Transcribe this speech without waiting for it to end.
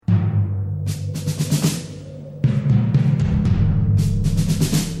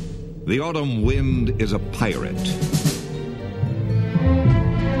The autumn wind is a pirate.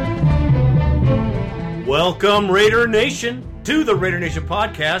 Welcome, Raider Nation, to the Raider Nation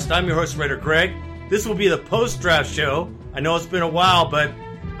podcast. I'm your host, Raider Greg. This will be the post-draft show. I know it's been a while, but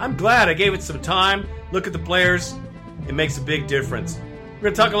I'm glad I gave it some time. Look at the players. It makes a big difference. We're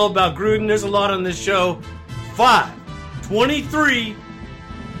going to talk a little about Gruden. There's a lot on this show. 5-23.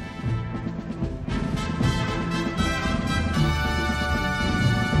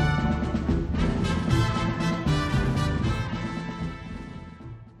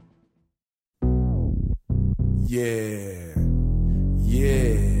 Yeah.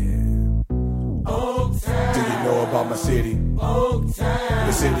 Oaktown. Do you know about my city? Oaktown.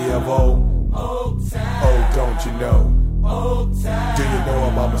 The city of Oak. Oaktown. Oh, don't you know? Oaktown. Do you know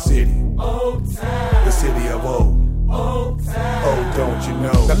about my city? Oaktown. The city of Oak. Oaktown. Oh, don't you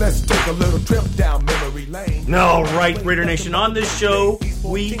know? Now let's take a little trip down memory lane. All right, Raider Nation, on this show,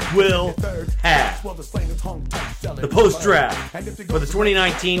 we will have the post-draft for the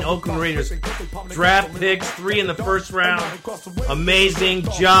 2019 Oakland Raiders. Draft picks, 3 in the first round. Amazing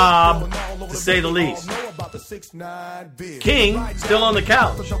job, to say the least. King, still on the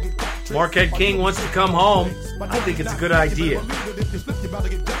couch. Marquette King wants to come home. I think it's a good idea.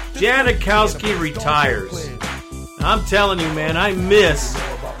 Janikowski retires. I'm telling you, man, I miss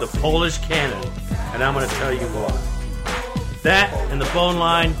the Polish cannon, and I'm going to tell you why. That and the phone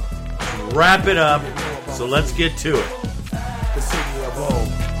line wrap it up, so let's get to it. The city of Oak.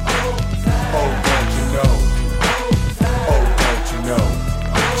 Oh, don't you know? Oh, don't you know?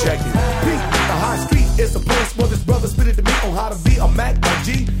 Check it. Beat the high street is a place where this brother spit it to me on how to be a Mac, a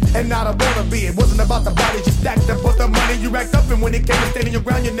G, and not a wannabe. It wasn't about the body you stacked up, but the money you racked up, and when it came to standing your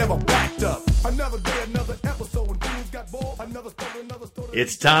ground, you never backed up. Another day, another episode, when fools got bored, another story.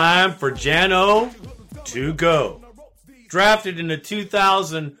 It's time for Jano to go. Drafted in the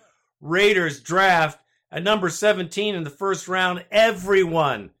 2000 Raiders draft at number 17 in the first round,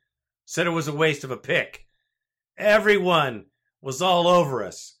 everyone said it was a waste of a pick. Everyone was all over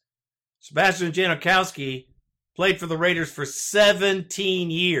us. Sebastian Janikowski played for the Raiders for 17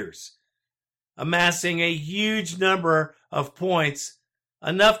 years, amassing a huge number of points,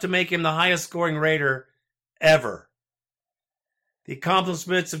 enough to make him the highest scoring Raider ever. The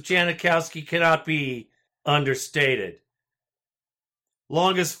accomplishments of Janikowski cannot be understated.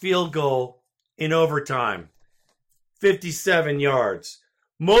 Longest field goal in overtime, 57 yards.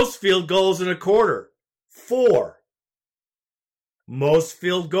 Most field goals in a quarter, 4. Most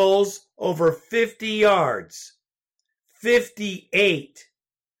field goals over 50 yards, 58.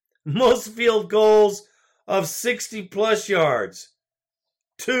 Most field goals of 60-plus yards,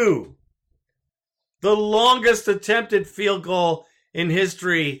 2. The longest attempted field goal in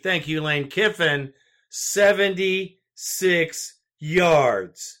history, thank you, Lane Kiffin, 76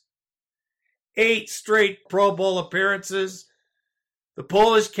 yards. 8 straight Pro Bowl appearances. The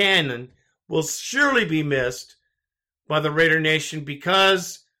Polish cannon will surely be missed by the Raider Nation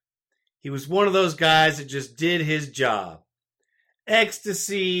because he was one of those guys that just did his job.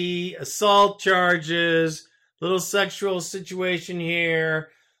 Ecstasy, assault charges, little sexual situation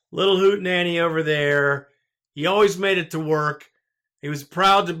here, little hootenanny over there. He always made it to work. He was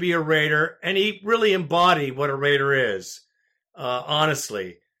proud to be a Raider, and he really embodied what a Raider is,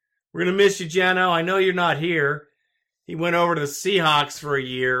 honestly. We're going to miss you, Jano. I know you're not here. He went over to the Seahawks for a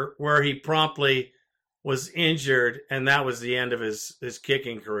year where he promptly was injured, and that was the end of his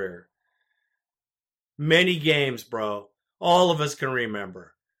kicking career. Many games, bro. All of us can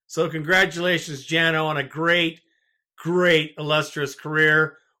remember. So congratulations, Jano, on a great, great, illustrious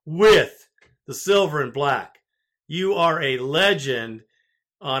career with the silver and black. You are a legend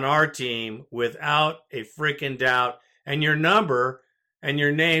on our team without a freaking doubt. And your number and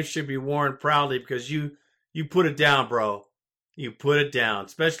your name should be worn proudly because you put it down, bro. You put it down,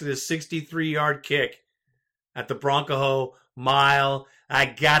 especially the 63-yard kick at the Bronco Mile. I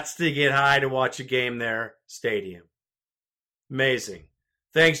gots to get high to watch a game there. Stadium. Amazing.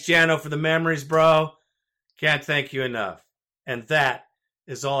 Thanks, Jano, for the memories, bro. Can't thank you enough. And that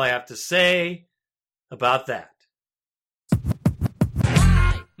is all I have to say about that.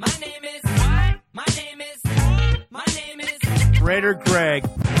 Hi, my name is Raider Greg.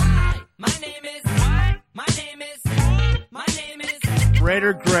 Hi, my name is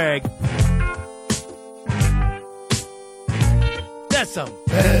Raider Greg. That's some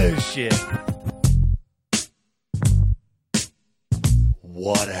bullshit.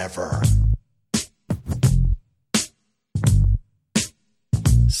 Whatever.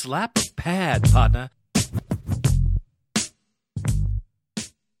 Slap a pad, partner.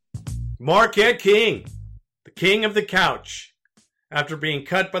 Marquette King, the king of the couch. after being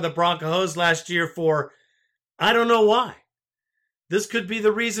cut by the Broncos last year for, I don't know why. This could be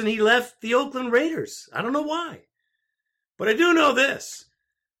the reason he left the Oakland Raiders. I don't know why. But I do know this.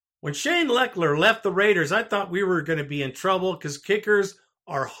 When Shane Lechler left the Raiders, I thought we were going to be in trouble because kickers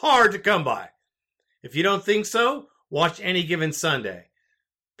are hard to come by. If you don't think so, watch Any Given Sunday.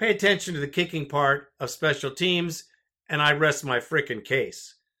 Pay attention to the kicking part of special teams, and I rest my frickin'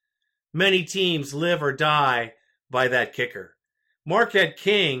 case. Many teams live or die by that kicker. Marquette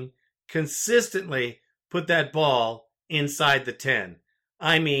King consistently put that ball inside the 10.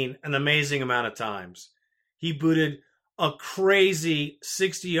 I mean, an amazing amount of times. He booted a crazy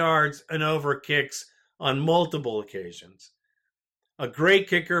 60 yards and over kicks on multiple occasions. A great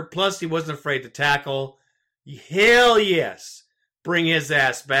kicker, plus he wasn't afraid to tackle. Hell yes, bring his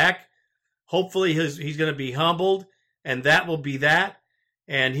ass back. Hopefully he's going to be humbled, and that will be that,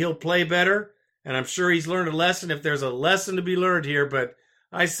 and he'll play better, and I'm sure he's learned a lesson if there's a lesson to be learned here, but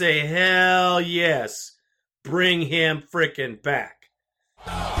I say hell yes, bring him frickin' back.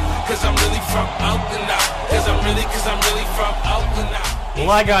 Cause I'm really from Oakland now. Cause I'm really from Oakland now.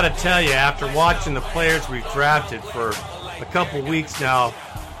 Well, I gotta tell you, after watching the players we've drafted for a couple weeks now,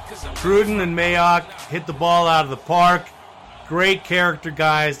 Gruden and Mayock hit the ball out of the park. Great character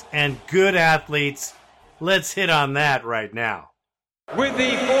guys and good athletes. Let's hit on that right now. With the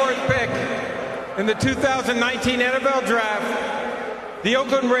 4th pick in the 2019 NFL Draft, the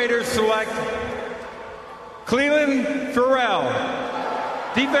Oakland Raiders select Clelin Ferrell,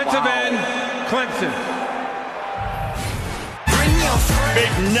 defensive end, Clemson. Big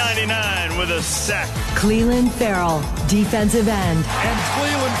 99 with a sack. Clelin Ferrell, defensive end. And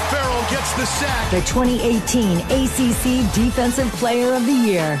Clelin Ferrell gets the sack. The 2018 ACC Defensive Player of the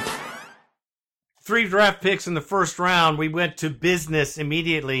Year. 3 draft picks in the first round. We went to business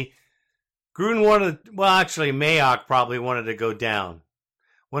immediately. Gruden wanted, well, actually, Mayock probably wanted to go down.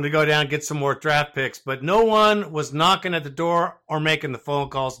 Wanted to go down and get some more draft picks, but no one was knocking at the door or making the phone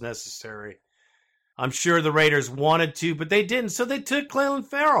calls necessary. I'm sure the Raiders wanted to, but they didn't, so they took Clelin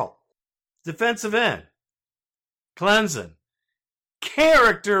Ferrell, defensive end. Clemson.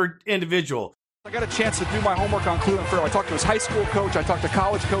 Character individual. I got a chance to do my homework on Clelin Ferrell. I talked to his high school coach. I talked to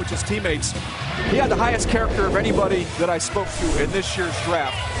college coaches, teammates. He had the highest character of anybody that I spoke to in this year's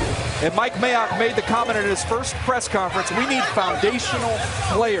draft. And Mike Mayock made the comment in his first press conference, we need foundational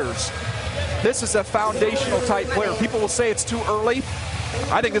players. This is a foundational type player. People will say it's too early.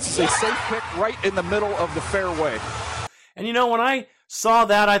 I think this is a safe pick right in the middle of the fairway. And you know, when I saw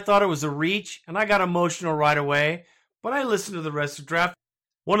that, I thought it was a reach, and I got emotional right away. But I listened to the rest of the draft.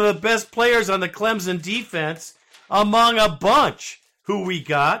 One of the best players on the Clemson defense among a bunch who we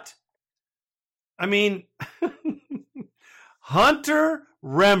got. I mean, Hunter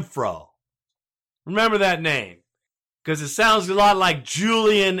Renfrow. Remember that name, because it sounds a lot like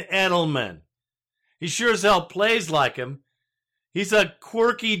Julian Edelman. He sure as hell plays like him. He's a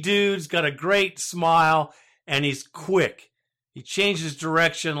quirky dude, he's got a great smile, and he's quick. He changes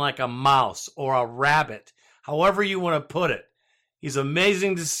direction like a mouse or a rabbit, however you want to put it. He's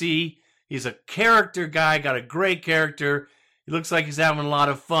amazing to see. He's a character guy, got a great character. He looks like he's having a lot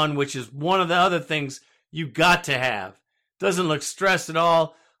of fun, which is one of the other things you got to have. Doesn't look stressed at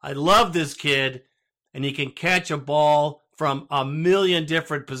all. I love this kid, and he can catch a ball from a million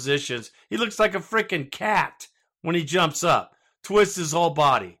different positions. He looks like a freaking cat when he jumps up. Twists his whole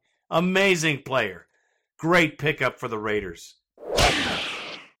body. Amazing player. Great pickup for the Raiders.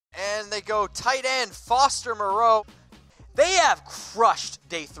 And they go tight end Foster Moreau. They have crushed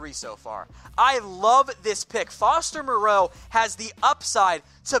day 3 so far. I love this pick. Foster Moreau has the upside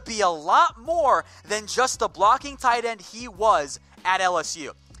to be a lot more than just the blocking tight end he was at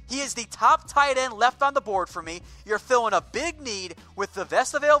LSU. He is the top tight end left on the board for me. You're filling a big need with the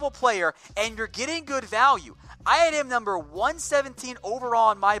best available player, and you're getting good value. I had him number 117 overall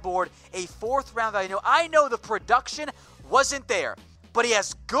on my board, a 4th round value. I know the production wasn't there, but he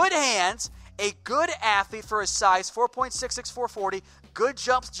has good hands, a good athlete for his size, 4.66, 440, good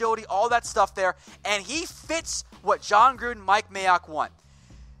jumps, agility, all that stuff there, and he fits what John Gruden and Mike Mayock want.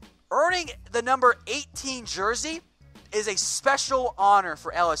 Earning the number 18 jersey is a special honor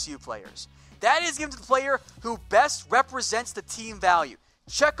for LSU players. That is given to the player who best represents the team value.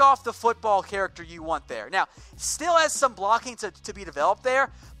 Check off the football character you want there. Now, still has some blocking to be developed there,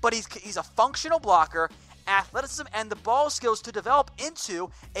 but he's a functional blocker, athleticism, and the ball skills to develop into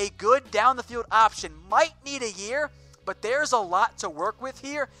a good down-the-field option. Might need a year, but there's a lot to work with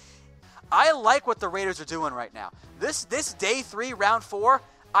here. I like what the Raiders are doing right now. This day 3, round 4,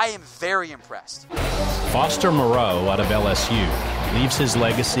 I am very impressed. Foster Moreau out of LSU leaves his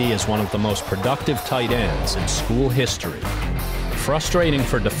legacy as one of the most productive tight ends in school history. Frustrating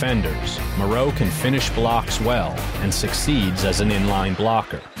for defenders, Moreau can finish blocks well and succeeds as an inline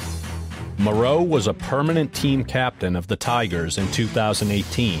blocker. Moreau was a permanent team captain of the Tigers in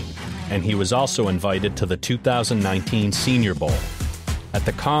 2018, and he was also invited to the 2019 Senior Bowl. At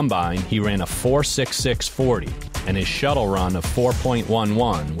the Combine, he ran a 4.66 40, and his shuttle run of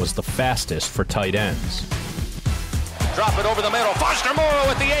 4.11 was the fastest for tight ends. Drop it over the middle. Foster Moreau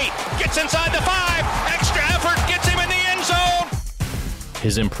at the 8. Gets inside the 5. Extra effort. Gets him in the end zone.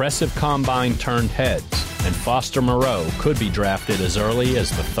 His impressive Combine turned heads, and Foster Moreau could be drafted as early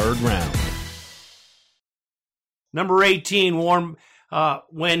as the 3rd round. Number 18 wore,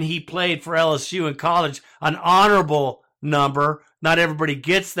 when he played for LSU in college, an honorable number. Not everybody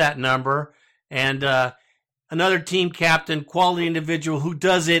gets that number. And another team captain, quality individual who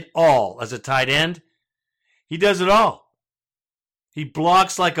does it all as a tight end. He does it all. He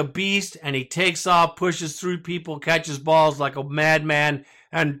blocks like a beast, and he takes off, pushes through people, catches balls like a madman,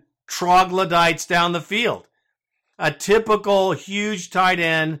 and troglodytes down the field. A typical huge tight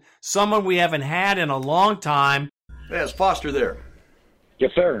end, someone we haven't had in a long time. Hey, is Foster there?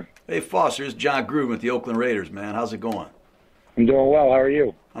 Yes, sir. Hey, Foster, it's John Gruden with the Oakland Raiders, man. How's it going? I'm doing well. How are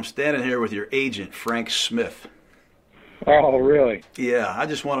you? I'm standing here with your agent, Frank Smith. Oh, really? Yeah, I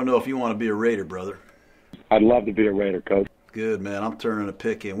just want to know if you want to be a Raider, brother. I'd love to be a Raider, Coach. Good, man. I'm turning a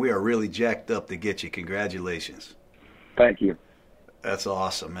pick in. We are really jacked up to get you. Congratulations. Thank you. That's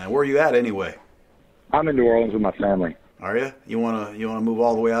awesome, man. Where are you at anyway? I'm in New Orleans with my family. Are you? You wanna move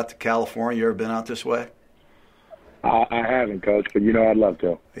all the way out to California? You ever been out this way? I haven't, Coach, but I'd love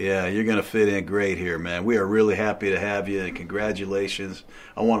to. Yeah, you're going to fit in great here, man. We are really happy to have you, and congratulations.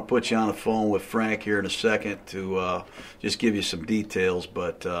 I want to put you on the phone with Frank here in a second to just give you some details,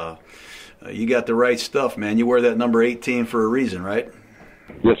 but you got the right stuff, man. You wear that number 18 for a reason, right?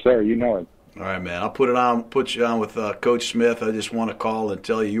 Yes, sir. You know it. All right, man. I'll put you on with Coach Smith. I just want to call and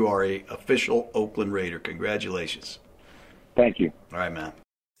tell you are a official Oakland Raider. Congratulations. Thank you. All right, man.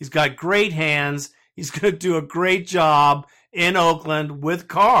 He's got great hands. He's going to do a great job in Oakland with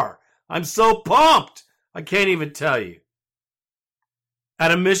Carr. I'm so pumped. I can't even tell you.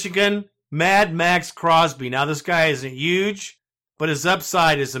 Out of Michigan, Mad Max Crosby. Now, this guy isn't huge, but his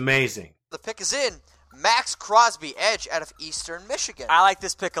upside is amazing. The pick is in. Max Crosby, edge out of Eastern Michigan. I like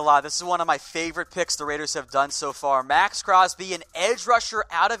this pick a lot. This is one of my favorite picks the Raiders have done so far. Max Crosby, an edge rusher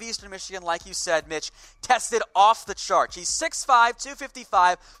out of Eastern Michigan, like you said, Mitch, tested off the charts. He's 6'5",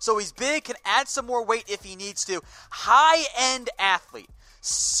 255, so he's big, can add some more weight if he needs to. High-end athlete.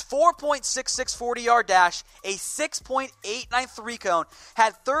 4.66 40-yard dash, a 6.89 three-cone,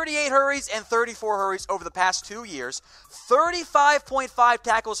 had 38 hurries and 34 hurries over the past 2 years, 35.5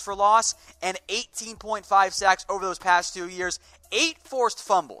 tackles for loss, and 18.5 sacks over those past 2 years, 8 forced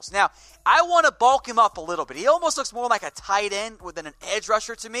fumbles. Now, I want to bulk him up a little bit. He almost looks more like a tight end than an edge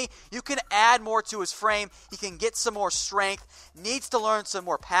rusher to me. You can add more to his frame. He can get some more strength. Needs to learn some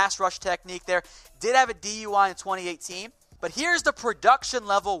more pass rush technique there. Did have a DUI in 2018. But here's the production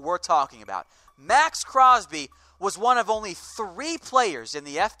level we're talking about. Max Crosby was one of only 3 players in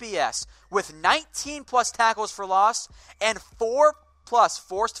the FBS with 19-plus tackles for loss and 4-plus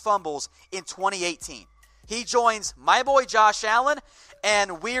forced fumbles in 2018. He joins my boy Josh Allen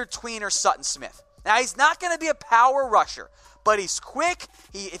and weird tweener Sutton Smith. Now, he's not going to be a power rusher, but he's quick.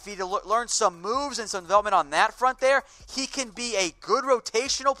 If he learns some moves and some development on that front there, he can be a good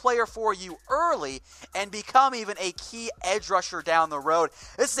rotational player for you early and become even a key edge rusher down the road.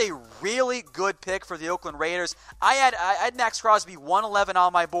 This is a really good pick for the Oakland Raiders. I had Max Crosby 111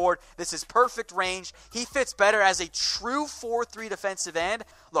 on my board. This is perfect range. He fits better as a true 4-3 defensive end.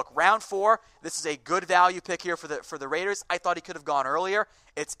 Look, round 4, this is a good value pick here for the Raiders. I thought he could have gone earlier.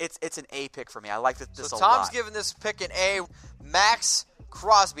 It's an A pick for me. I like this a lot. So Tom's giving this pick an A. Max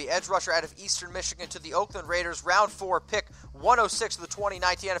Crosby, edge rusher out of Eastern Michigan, to the Oakland Raiders. Round 4, pick 106 of the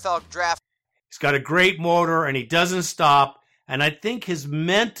 2019 NFL Draft. He's got a great motor, and he doesn't stop. And I think his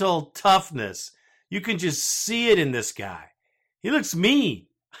mental toughness, you can just see it in this guy. He looks mean.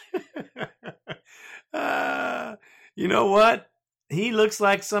 You know what? He looks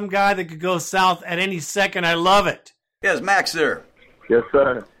like some guy that could go south at any second. I love it. Yeah, is Max there? Yes,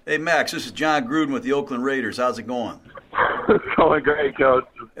 sir. Hey, Max, this is John Gruden with the Oakland Raiders. How's it going? It's going great, Coach.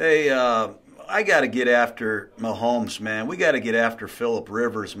 Hey, I got to get after Mahomes, man. We got to get after Phillip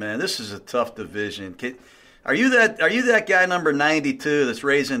Rivers, man. This is a tough division. Are you that guy number 92 that's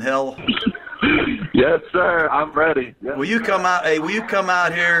raising hell? Yes, sir. I'm ready. Yes, will you come out? Hey, will you come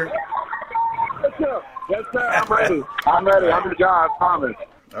out here? Yes, sir. Yes, sir. I'm ready. I'm ready. I'm your guy. I promise.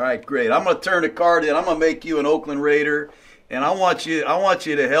 All right, great. I'm going to turn the card in. I'm going to make you an Oakland Raider, and I want you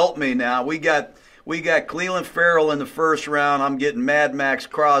to help me now. We got We got Clelin Ferrell in the first round. I'm getting Mad Max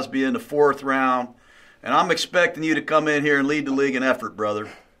Crosby in the fourth round. And I'm expecting you to come in here and lead the league in effort, brother.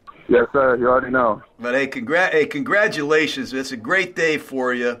 Yes, sir. You already know. But, hey, congratulations. It's a great day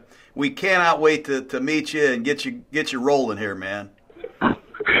for you. We cannot wait to meet you and get you rolling here, man.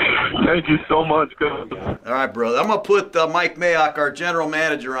 Thank you so much, Coach. All right, brother. I'm going to put Mike Mayock, our general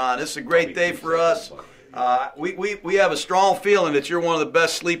manager, on. This is a great day for us. We have a strong feeling that you're one of the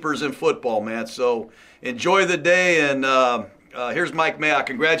best sleepers in football, man. So enjoy the day, and here's Mike Mayock.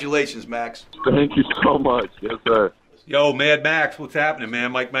 Congratulations, Max. Thank you so much. Yes, sir. Yo, Mad Max, what's happening,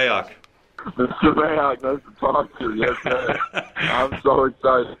 man? Mike Mayock. Mr. Mayock, nice to talk to you. Yes, sir. I'm so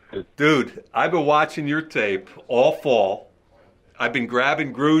excited. Dude, I've been watching your tape all fall. I've been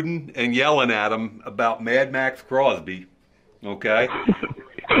grabbing Gruden and yelling at him about Mad Max Crosby, okay?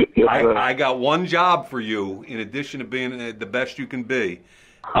 Yes, I got one job for you in addition to being the best you can be.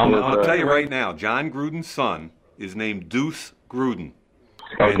 I'll tell you right now, John Gruden's son is named Deuce Gruden.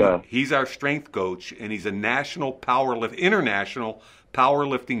 And okay. He's our strength coach, and he's a international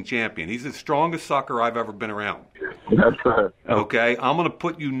powerlifting champion. He's the strongest sucker I've ever been around. Yes, sir. Okay? I'm going to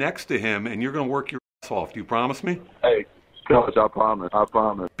put you next to him, and you're going to work your ass off. Do you promise me? Hey, Coach, I promise. I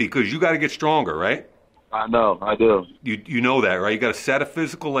promise. Because you got to get stronger, right? I know. I do. You know that, right? You got to set a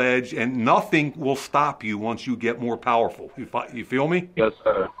physical edge, and nothing will stop you once you get more powerful. You feel me? Yes,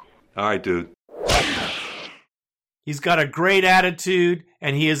 sir. All right, dude. He's got a great attitude,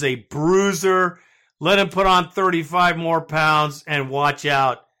 and he is a bruiser. Let him put on 35 more pounds and watch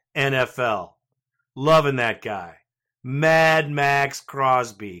out, NFL. Loving that guy. Mad Max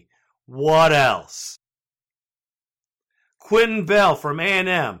Crosby. What else? Quentin Bell from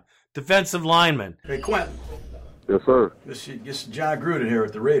A&M, defensive lineman. Hey, Quentin. Yes, sir. This is John Gruden here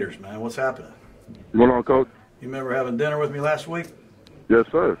at the Raiders, man. What's happening? What's going on, Coach? You remember having dinner with me last week? Yes,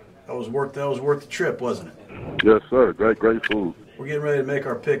 sir. That was worth the trip, wasn't it? Yes, sir. Great food. We're getting ready to make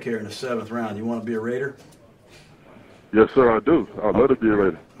our pick here in the 7th round. You want to be a Raider? Yes, sir, I do. I'd love to be a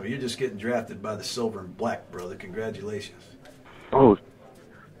Raider. Well, you're just getting drafted by the Silver and Black, brother. Congratulations. Oh.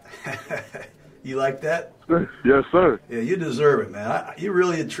 You like that? Yes, sir. Yeah, you deserve it, man. You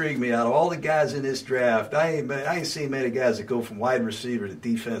really intrigue me. Out of all the guys in this draft, I ain't seen many guys that go from wide receiver to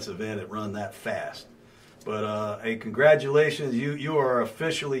defensive end that run that fast. But, hey, congratulations. You are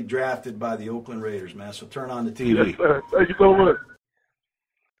officially drafted by the Oakland Raiders, man. So turn on the TV. Yes, sir. Thank you so much.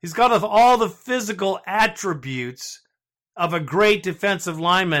 He's got all the physical attributes of a great defensive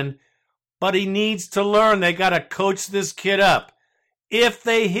lineman, but he needs to learn. They got to coach this kid up. If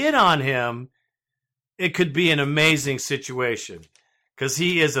they hit on him, it could be an amazing situation because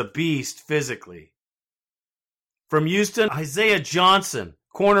he is a beast physically. From Houston, Isaiah Johnson,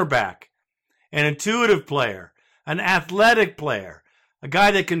 cornerback. An intuitive player, an athletic player, a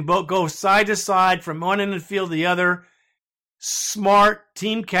guy that can go side to side from one end of the field to the other, smart,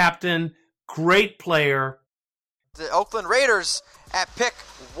 team captain, great player. The Oakland Raiders at pick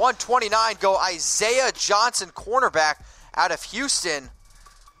 129 go Isaiah Johnson, cornerback out of Houston.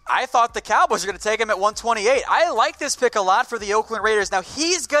 I thought the Cowboys were going to take him at 128. I like this pick a lot for the Oakland Raiders. Now,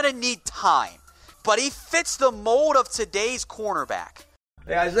 he's going to need time, but he fits the mold of today's cornerback.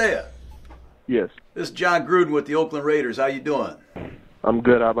 Hey, Isaiah. Yes. This is John Gruden with the Oakland Raiders. How you doing? I'm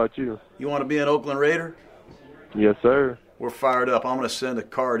good. How about you? You want to be an Oakland Raider? Yes, sir. We're fired up. I'm going to send a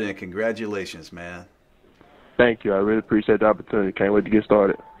card in. Congratulations, man. Thank you. I really appreciate the opportunity. Can't wait to get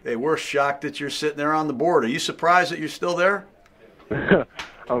started. Hey, we're shocked that you're sitting there on the board. Are you surprised that you're still there?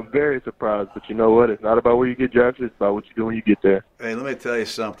 I'm very surprised, but you know what? It's not about where you get drafted. It's about what you do when you get there. Hey, let me tell you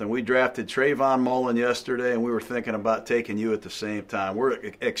something. We drafted Trayvon Mullen yesterday, and we were thinking about taking you at the same time. We're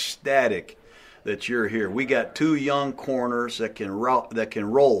ecstatic that you're here. We got 2 young corners that can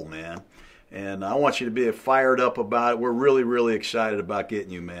roll, man. And I want you to be fired up about it. We're really, really excited about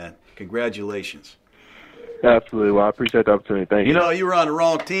getting you, man. Congratulations. Absolutely. Well, I appreciate the opportunity. Thank you. You know, you were on the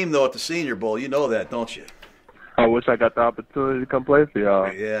wrong team, though, at the Senior Bowl. You know that, don't you? I wish I got the opportunity to come play for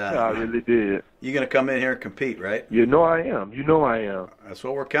y'all. Yeah. I really did. You're going to come in here and compete, right? You know I am. That's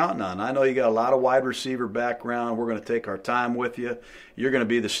what we're counting on. I know you got a lot of wide receiver background. We're going to take our time with you. You're going to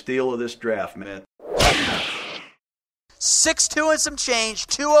be the steal of this draft, man. 6'2" and some change,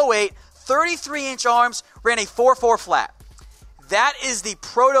 208, 33-inch arms, ran a 4.4 flat. That is the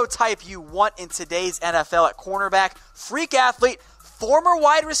prototype you want in today's NFL at cornerback. Freak athlete, former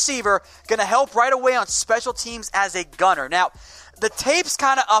wide receiver, going to help right away on special teams as a gunner. Now, the tape's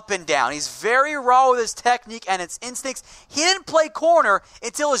kind of up and down. He's very raw with his technique and his instincts. He didn't play corner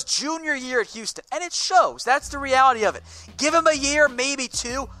until his junior year at Houston, and it shows. That's the reality of it. Give him a year, maybe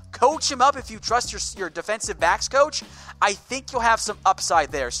 2, Coach him up if you trust your defensive backs coach. I think you'll have some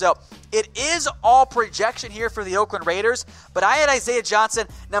upside there. So it is all projection here for the Oakland Raiders, but I had Isaiah Johnson,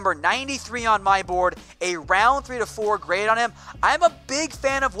 number 93 on my board, a round 3 to 4 grade on him. I'm a big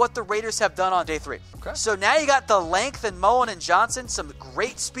fan of what the Raiders have done on day 3. Okay. So now you got the length in Mullen and Johnson, some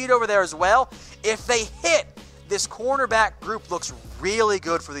great speed over there as well. If they hit, this cornerback group looks really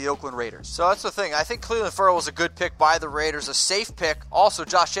good for the Oakland Raiders. So that's the thing. I think Clelin Ferrell was a good pick by the Raiders, a safe pick. Also,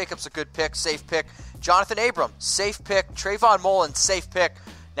 Josh Jacobs, a good pick, safe pick. Jonathan Abram, safe pick. Trayvon Mullen, safe pick.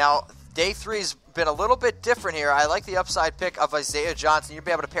 Now, day 3's been a little bit different here. I like the upside pick of Isaiah Johnson. You'll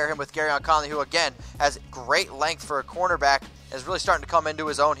be able to pair him with Garyon Conley, who, again, has great length for a cornerback, is really starting to come into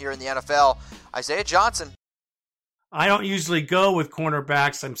his own here in the NFL. Isaiah Johnson. I don't usually go with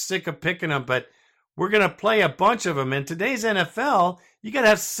cornerbacks. I'm sick of picking them, but we're going to play a bunch of them. In today's NFL, you got to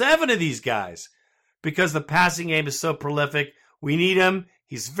have 7 of these guys because the passing game is so prolific. We need him.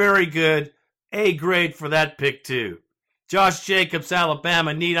 He's very good. A grade for that pick, too. Josh Jacobs,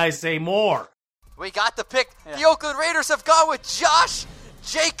 Alabama. Need I say more? We got the pick. Yeah. The Oakland Raiders have gone with Josh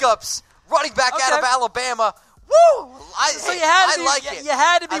Jacobs, running back out of Alabama. Woo! You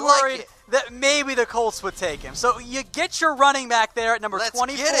had to be worried that maybe the Colts would take him. So you get your running back there at number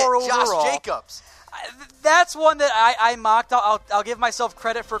 24 overall. Josh Jacobs. That's one that I mocked. I'll give myself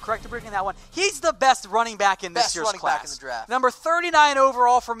credit for correctly bringing that one. He's the best running back in this year's class. Best running back in the draft. Number 39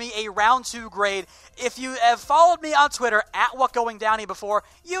 overall for me, a round 2 grade. If you have followed me on Twitter at WhatGoingDowny before,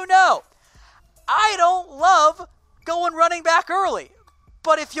 you know I don't love going running back early.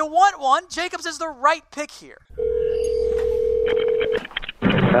 But if you want one, Jacobs is the right pick here.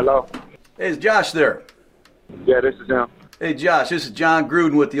 Hello. Hey, is Josh there? Yeah, this is him. Hey, Josh, this is John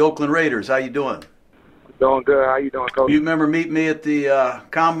Gruden with the Oakland Raiders. How you doing? Doing good. How you doing, Coach? You remember meeting me at the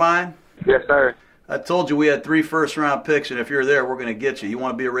Combine? Yes, sir. I told you we had 3 first-round picks, and if you're there, we're going to get you. You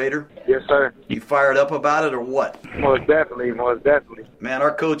want to be a Raider? Yes, sir. You fired up about it or what? Most definitely. Man,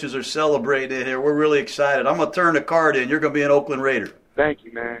 our coaches are celebrating in here. We're really excited. I'm going to turn the card in. You're going to be an Oakland Raider. Thank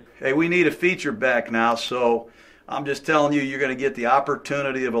you, man. Hey, we need a feature back now, so I'm just telling you, you're going to get the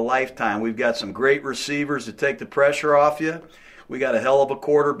opportunity of a lifetime. We've got some great receivers to take the pressure off you. We got a hell of a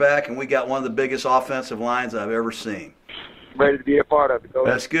quarterback, and we got one of the biggest offensive lines I've ever seen. Ready to be a part of it, Coach.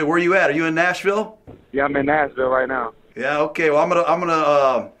 That's good. Where are you at? Are you in Nashville? Yeah, I'm in Nashville right now. Yeah, okay. Well, I'm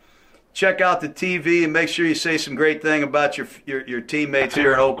gonna check out the TV and make sure you say some great thing about your teammates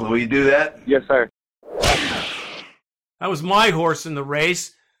here in Oakland. Will you do that? Yes, sir. That was my horse in the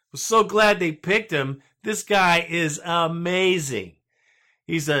race. Was so glad they picked him. This guy is amazing.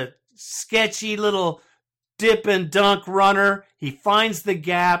 He's a sketchy little dip and dunk runner. He finds the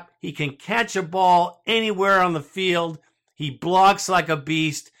gap. He can catch a ball anywhere on the field. He blocks like a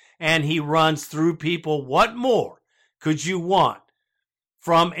beast, and he runs through people. What more could you want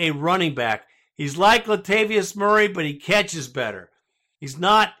from a running back? He's like Latavius Murray, but he catches better. He's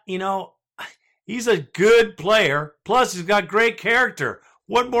not, he's a good player. Plus, he's got great character.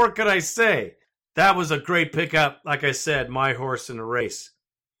 What more could I say? That was a great pickup. Like I said, my horse in the race.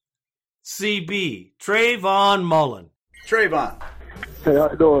 CB, Trayvon Mullen. Trayvon. Hey,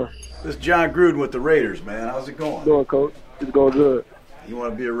 how you doing? This is John Gruden with the Raiders, man. How's it going? Doing, Coach. It's going good. You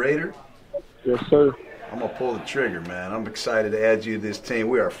want to be a Raider? Yes, sir. I'm going to pull the trigger, man. I'm excited to add you to this team.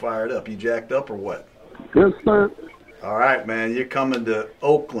 We are fired up. You jacked up or what? Yes, sir. All right, man. You're coming to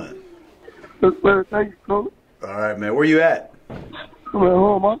Oakland. Yes, sir. Thank you, Coach. All right, man. Where you at? I'm at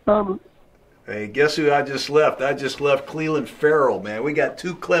home. My family. Hey, guess who I just left? I just left Clelin Ferrell, man. We got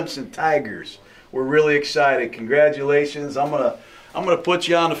 2 Clemson Tigers. We're really excited. Congratulations. I'm gonna put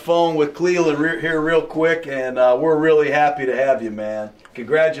you on the phone with Clelin here real quick, and we're really happy to have you, man.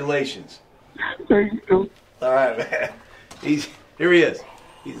 Congratulations. Thank you. All right, man. Here he is.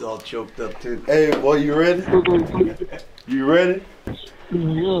 He's all choked up too. Hey, boy, you ready? You ready?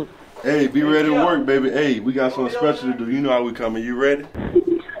 Yeah. Hey, be ready to work, baby. Hey, we got something special to do. You know how we coming. You ready?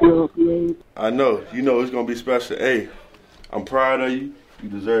 Yeah. I know. You know it's gonna be special. Hey, I'm proud of you. You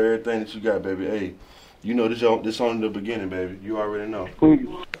deserve everything that you got, baby. Hey, you know this only the beginning, baby. You already know.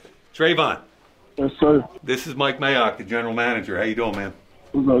 Trayvon. Yes, sir. This is Mike Mayock, the general manager. How you doing, man?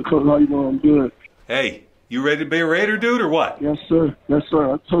 Coach, how you doing? I'm good. Hey, you ready to be a Raider, dude, or what? Yes, sir. Yes,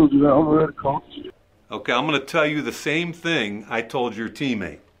 sir. I told you that. I'm ready, Coach. Okay, I'm going to tell you the same thing I told your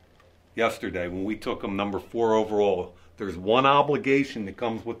teammate yesterday when we took him number 4 overall. There's one obligation that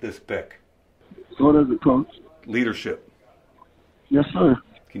comes with this pick. What is it, Coach? Leadership. Yes, sir.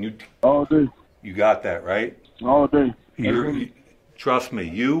 Can you? All day. You got that, right? All day. Trust me,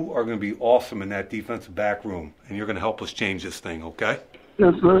 you are going to be awesome in that defensive back room, and you're going to help us change this thing, okay?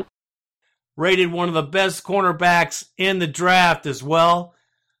 Yes, sir. Rated one of the best cornerbacks in the draft as well.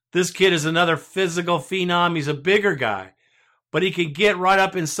 This kid is another physical phenom. He's a bigger guy, but he can get right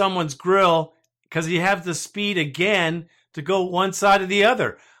up in someone's grill because he has the speed again to go one side or the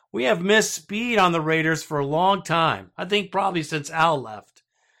other. We have missed speed on the Raiders for a long time. I think probably since Al left.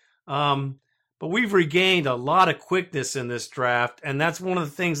 But we've regained a lot of quickness in this draft, and that's one of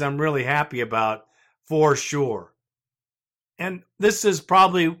the things I'm really happy about for sure. And this is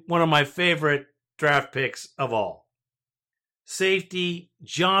probably one of my favorite draft picks of all. Safety,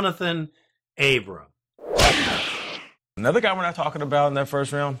 Jonathan Abram. Another guy we're not talking about in that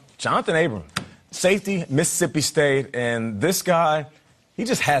first round, Jonathan Abram. Safety, Mississippi State, and this guy, he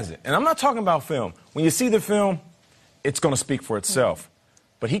just has it. And I'm not talking about film. When you see the film, it's going to speak for itself.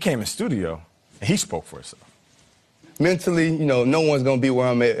 But he came in studio, and he spoke for himself. Mentally, no one's going to be where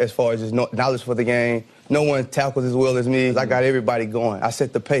I'm at as far as just knowledge for the game. No one tackles as well as me. I got everybody going. I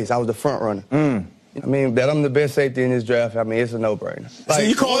set the pace. I was the front runner. I mean, that I'm the best safety in this draft, it's a no-brainer. So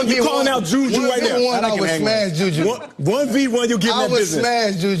you calling out Juju right now? I would smash Juju. 1v1, you'll get in that business. I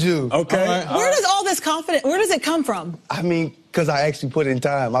would smash Juju. Okay. Right. Where does all this confidence, where does it come from? Because I actually put in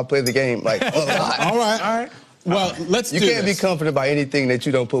time. I play the game a lot. All right. Well, let's do this. You can't be confident about anything that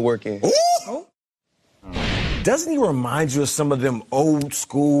you don't put work in. Ooh. Doesn't he remind you of some of them old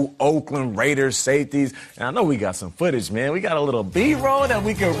school Oakland Raiders safeties? And I know we got some footage, man. We got a little B-roll that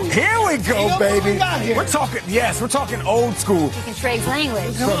we can... Here we go, baby. We're talking old school. You can trade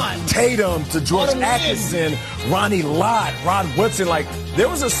language. Come on. Tatum to George Atkinson, Ronnie Lott, Rod Woodson. There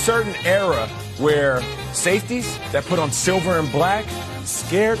was a certain era where safeties that put on silver and black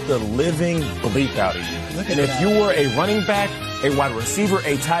scared the living bleep out of you. And if you were a running back, a wide receiver,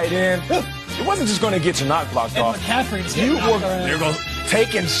 a tight end... It wasn't just going to get your knock blocked off. You were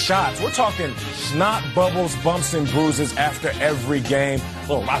taking shots. We're talking snot bubbles, bumps, and bruises after every game.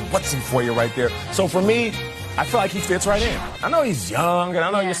 Little Rod Woodson for you right there. So for me, I feel like he fits right in. I know he's young, and I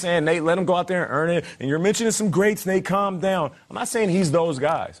know you're saying, Nate, let him go out there and earn it. And you're mentioning some greats, Nate, calm down. I'm not saying he's those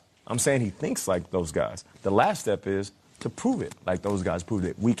guys. I'm saying he thinks like those guys. The last step is to prove it like those guys proved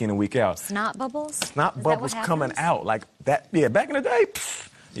it week in and week out. Snot bubbles? Snot bubbles coming out like that. Yeah, back in the day,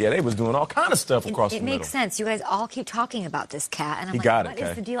 yeah, they was doing all kind of stuff across the middle. It makes sense. You guys all keep talking about this cat, and I'm what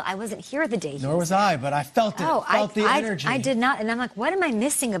is the deal? I wasn't here the day. Nor was I, but I felt it. Felt the energy. I did not, and I'm like, what am I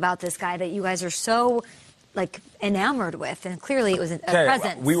missing about this guy that you guys are so enamored with? And clearly, it was a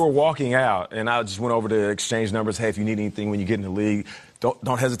presence. We were walking out, and I just went over to exchange numbers. Hey, if you need anything when you get in the league,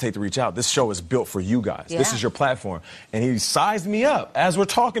 don't hesitate to reach out. This show is built for you guys. Yeah. This is your platform. And he sized me up as we're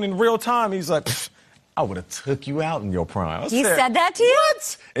talking in real time. He's like, I would have took you out in your prime. He said that to you?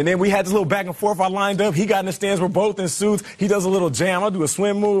 What? And then we had this little back and forth. I lined up. He got in the stands. We're both in suits. He does a little jam. I'll do a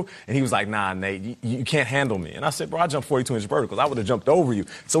swim move. And he was like, nah, Nate, you can't handle me. And I said, bro, I jumped 42-inch verticals. I would have jumped over you.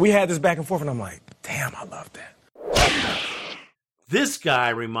 So we had this back and forth, and I'm like, damn, I love that. This guy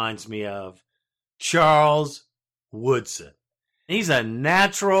reminds me of Charles Woodson. He's a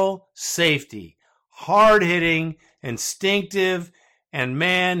natural safety, hard-hitting, instinctive, and,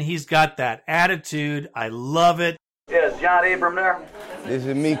 man, he's got that attitude. I love it. Yeah, is John Abram there? This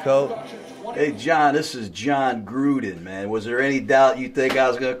is me, Coach. Hey, John, this is John Gruden, man. Was there any doubt you think I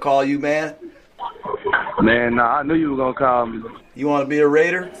was going to call you, man? Man, nah, I knew you were going to call me. You want to be a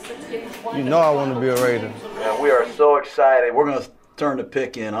Raider? You know I want to be a Raider. Man, we are so excited. We're going to turn the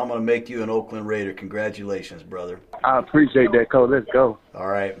pick in. I'm going to make you an Oakland Raider. Congratulations, brother. I appreciate that, Coach. Let's go. All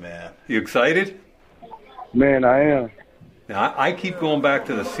right, man. You excited? Man, I am. Now, I keep going back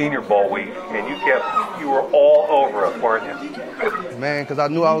to the Senior Bowl week, and you were all over us, weren't you? Man, because I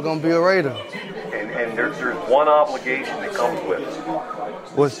knew I was going to be a Raider. And there's one obligation that comes with it.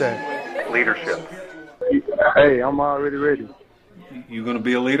 What's that? Leadership. Hey, I'm already ready. You going to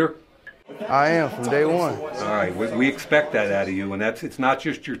be a leader? I am from day one. All right, we expect that out of you, and it's not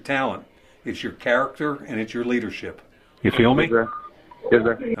just your talent. It's your character, and it's your leadership. You feel me? Yes, sir. Yes,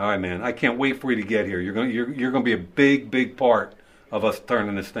 sir. All right, man. I can't wait for you to get here. You're going to be a big, big part of us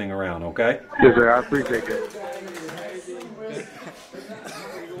turning this thing around. Okay? Yes, sir. I appreciate that.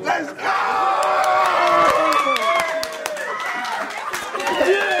 Let's go!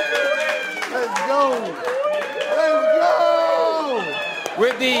 Let's go! Let's go!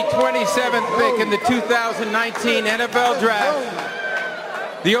 With the 27th pick in the 2019 NFL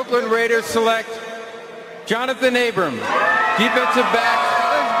Draft, the Oakland Raiders select Jonathan Abram, defensive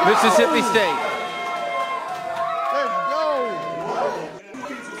back, Mississippi State. Let's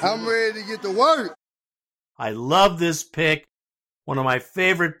go. I'm ready to get to work. I love this pick. One of my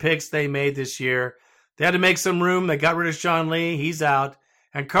favorite picks they made this year. They had to make some room. They got rid of Sean Lee. He's out.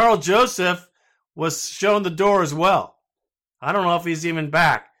 And Carl Joseph was shown the door as well. I don't know if he's even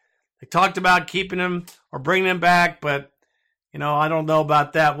back. They talked about keeping him or bringing him back, but I don't know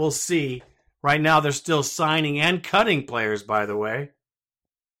about that. We'll see. Right now, they're still signing and cutting players, by the way.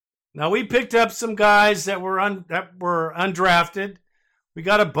 Now, we picked up some guys that were undrafted. We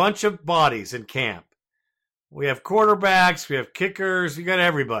got a bunch of bodies in camp. We have quarterbacks, we have kickers, we got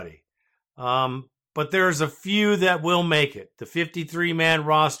everybody. But there's a few that will make it. The 53-man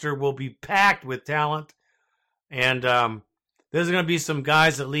roster will be packed with talent. And there's going to be some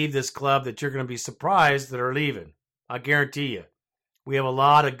guys that leave this club that you're going to be surprised that are leaving. I guarantee you. We have a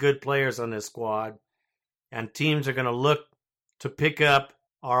lot of good players on this squad. And teams are going to look to pick up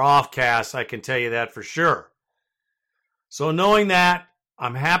our offcasts, I can tell you that for sure. So knowing that,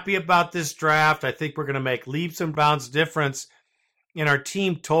 I'm happy about this draft. I think we're going to make leaps and bounds difference in our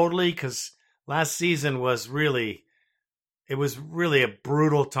team totally, because last season was really a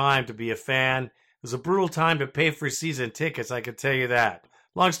brutal time to be a fan. It was a brutal time to pay for season tickets, I can tell you that.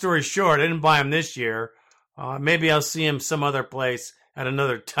 Long story short, I didn't buy them this year. Maybe I'll see him some other place at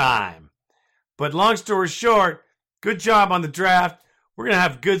another time. But long story short, good job on the draft. We're going to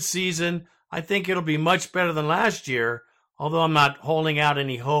have a good season. I think it'll be much better than last year, although I'm not holding out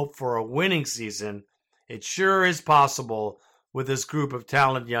any hope for a winning season. It sure is possible with this group of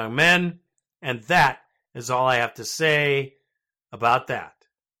talented young men, and that is all I have to say about that.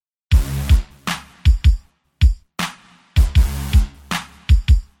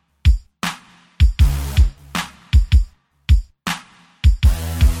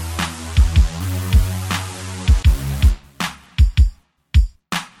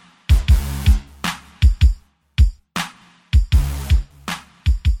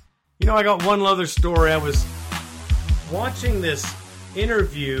 I got one other story. I was watching this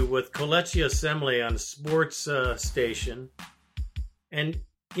interview with Kelechi Osemele on a sports station, and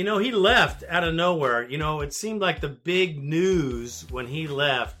he left out of nowhere. It seemed like the big news when he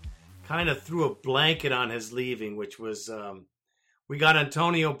left kind of threw a blanket on his leaving, which was we got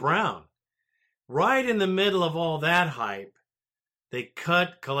Antonio Brown. Right in the middle of all that hype, they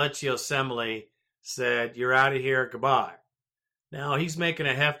cut Kelechi Osemele, said, "You're out of here, goodbye." Now, he's making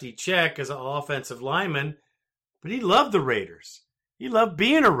a hefty check as an offensive lineman, but he loved the Raiders. He loved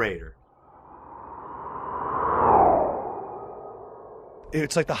being a Raider.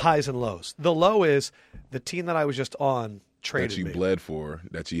 It's like the highs and lows. The low is the team that I was just on traded me. That you bled for,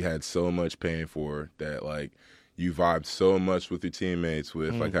 that you had so much pain for, that, like, you vibed so much with your teammates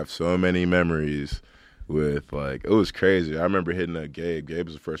with, like, have so many memories with, like, it was crazy. I remember hitting up Gabe. Gabe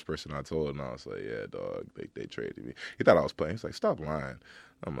was the first person I told, and I was like, yeah, dog, they traded me. He thought I was playing. He's like, stop lying.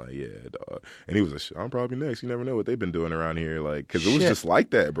 I'm like, yeah, dog. And he was like, I'm probably next. You never know what they've been doing around here. Like, because it was just like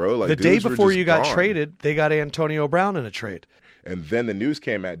that, bro. Like, the day before you got traded, they got Antonio Brown in a trade. And then the news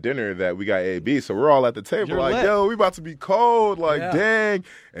came at dinner that we got AB, so we're all at the table yo, we about to be cold, like, dang.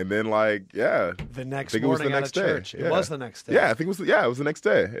 And then, like, the next morning at church. It was the next day. Yeah, I think it was the next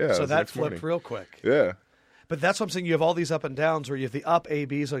day. Yeah, so that flipped real quick. Yeah. But that's what I'm saying. You have all these up and downs where you have the up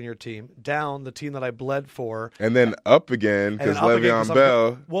ABs on your team, down the team that I bled for. And then up again because Le'Veon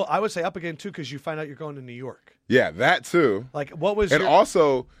Bell. Well, I would say up again, too, because you find out you're going to New York. Yeah, that, too. Like, what was And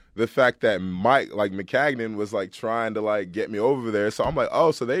also the fact that Mike, like, Maccagnan was, like, trying to, like, get me over there. So I'm like,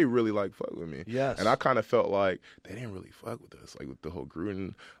 oh, so they really, like, fuck with me. Yes. And I kind of felt like they didn't really fuck with us. Like, with the whole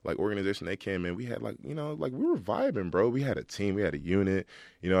Gruden, like, organization they came in, we had, like, like, we were vibing, bro. We had a team. We had a unit.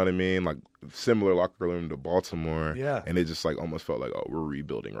 You know what I mean? Like, similar locker room to Baltimore. Yeah. And it just, like, almost felt like, oh, we're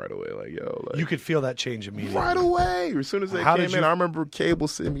rebuilding right away. Like, yo. Like, you could feel that change immediately. Right away. As soon as they came in, I remember Cable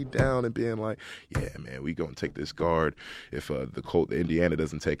sitting me down and being like, yeah, man, we going to take this guard. If the Indiana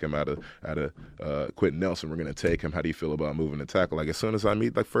doesn't take him out of Quentin Nelson, we're going to take him. How do you feel about moving the tackle? Like, as soon as I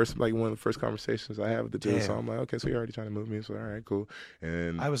meet, like, one of the first conversations I have with the dude, so I'm like, okay, so you're already trying to move me. So, all right, cool.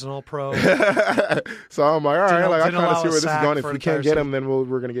 And I was an all-pro. So I'm like, all right, like, I kind of see where this is going. If we can't get him, then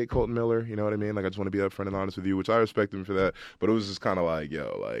we're going to get Colton Miller. You know what I mean? Like, I just want to be upfront and honest with you, which I respect him for that. But it was just kind of like,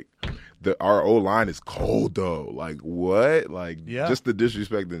 yo, like, our O-line is cold, though. Like, what? Like, just the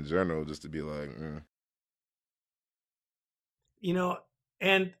disrespect in general, just to be like,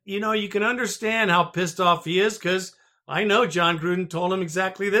 And, you can understand how pissed off he is because I know John Gruden told him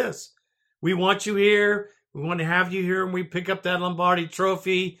exactly this. We want you here. We want to have you here when we pick up that Lombardi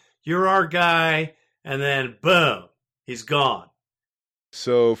trophy. You're our guy. And then, boom, he's gone.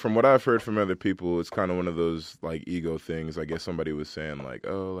 So from what I've heard from other people, it's kind of one of those, like, ego things. I guess somebody was saying, like,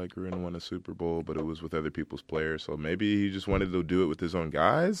 oh, like, Gruden won a Super Bowl, but it was with other people's players. So maybe he just wanted to do it with his own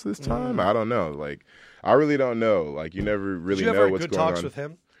guys this time. I don't know. Like, I really don't know. Like, you never really know what's going on. Did you have good talks with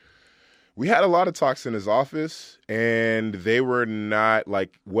him? We had a lot of talks in his office, and they were not,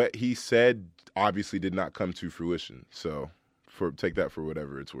 like, what he said obviously did not come to fruition. So take that for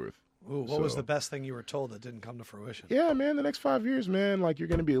whatever it's worth. Ooh, what was the best thing you were told that didn't come to fruition? Yeah, man, the next 5 years, man, like, you're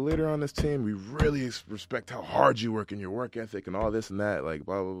going to be a leader on this team. We really respect how hard you work and your work ethic and all this and that, like,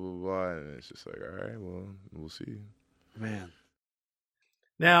 blah, blah, blah, blah. And it's just like, all right, well, we'll see. Man.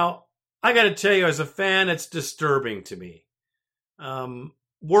 Now, I got to tell you, as a fan, it's disturbing to me.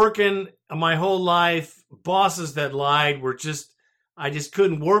 Working my whole life, bosses that lied I just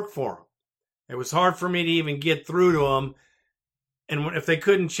couldn't work for them. It was hard for me to even get through to them. And if they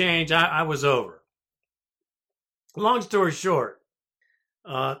couldn't change, I was over. Long story short,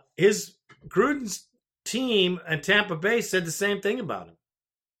 Gruden's team at Tampa Bay said the same thing about him.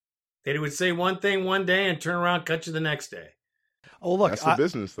 That he would say one thing one day and turn around, cut you the next day. Oh, look, that's the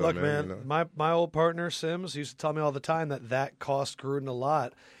business, though, look, man. You know? My old partner Sims used to tell me all the time that cost Gruden a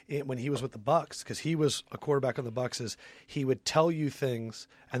lot when he was with the Bucs, because he was a quarterback on the Bucs. Is he would tell you things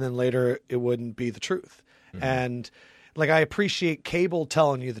and then later it wouldn't be the truth. Mm-hmm. And like, I appreciate Cable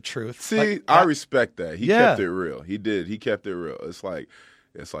telling you the truth. See, like, I respect that. He kept it real. He did. He kept it real. It's like,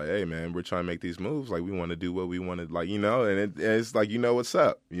 hey, man, we're trying to make these moves. Like, we want to do what we want to, like, you know, and it's like, you know what's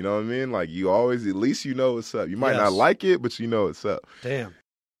up. You know what I mean? Like, you always, at least you know what's up. You might not like it, but you know what's up. Damn.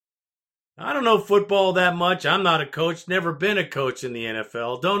 I don't know football that much. I'm not a coach, never been a coach in the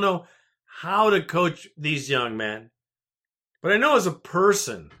NFL. Don't know how to coach these young men. But I know as a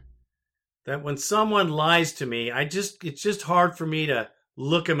person that when someone lies to me, it's just hard for me to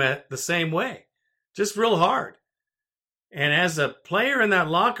look them at the same way. Just real hard. And as a player in that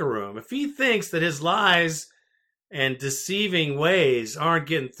locker room, if he thinks that his lies and deceiving ways aren't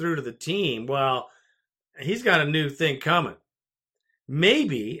getting through to the team, well, he's got a new thing coming.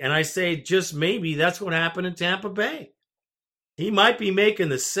 Maybe, and I say just maybe, that's what happened in Tampa Bay. He might be making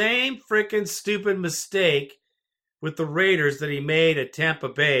the same freaking stupid mistake with the Raiders that he made at Tampa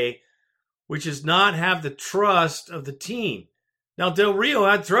Bay, which is not have the trust of the team. Now, Del Rio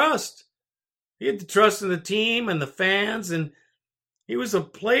had trust. He had the trust in the team and the fans, and he was a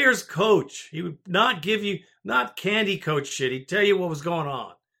player's coach. He would not give you, not candy coach shit. He'd tell you what was going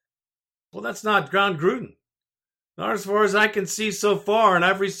on. Well, that's not John Gruden. Not as far as I can see so far, and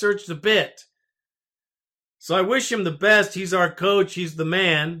I've researched a bit. So I wish him the best. He's our coach. He's the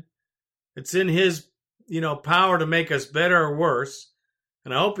man. It's in his, power to make us better or worse,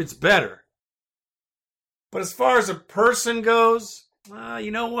 and I hope it's better. But as far as a person goes, you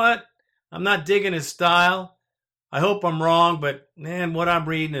know what? I'm not digging his style. I hope I'm wrong, but man, what I'm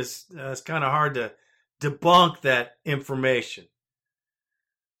reading is it's kind of hard to debunk that information.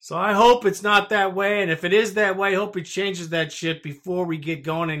 So I hope it's not that way, and if it is that way, I hope he changes that shit before we get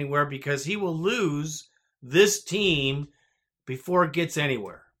going anywhere, because he will lose this team before it gets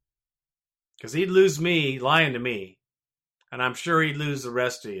anywhere. Because he'd lose me lying to me, and I'm sure he'd lose the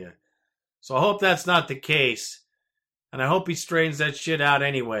rest of you. So I hope that's not the case, and I hope he straightens that shit out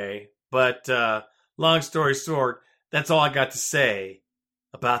anyway. But long story short, that's all I got to say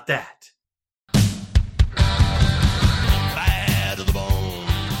about that. Bad to the bone.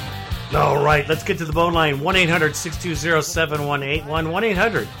 All right, let's get to the bone line.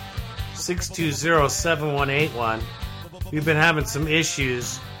 1-800-620-7181. 1-800-620-7181. We've been having some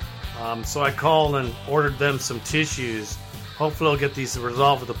issues, so I called and ordered them some tissues. Hopefully I'll get these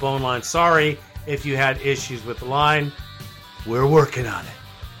resolved with the bone line. Sorry if you had issues with the line. We're working on it.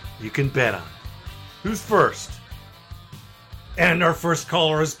 You can bet on it. Who's first? And our first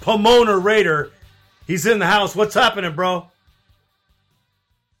caller is Pomona Raider. He's in the house. What's happening, bro?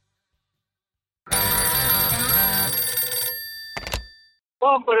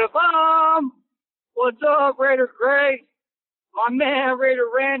 Bum-ba-da-bum! What's up, Raider Greg? My man, Raider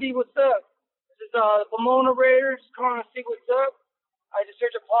Randy, what's up? This is the Pomona Raiders calling to see what's up. I just heard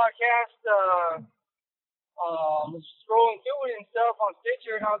your podcast, scrolling through it and stuff on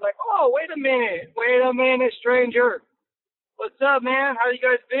Stitcher, and I was like, oh, wait a minute, stranger. What's up, man? How you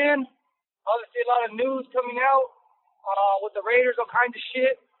guys been? Obviously, a lot of news coming out with the Raiders, all kinds of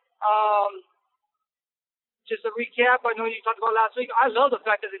shit. Just a recap, I know you talked about last week. I love the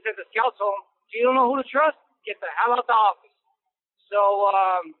fact that they sent the scouts home. If you don't know who to trust, get the hell out the office. So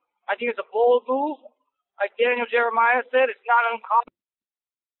I think it's a bold move. Like Daniel Jeremiah said, it's not uncommon.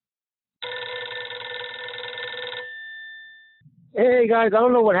 Hey, guys, I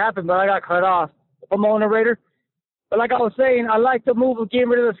don't know what happened, but I got cut off. Pomona Raider. But like I was saying, I like the move of getting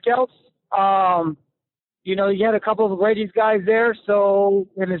rid of the scouts. You had a couple of Brady's guys there,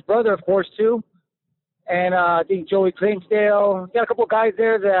 and his brother, of course, too. And I think Joey Clinksdale. Got a couple of guys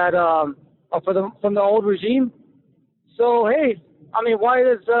there that are from the old regime. So, hey, why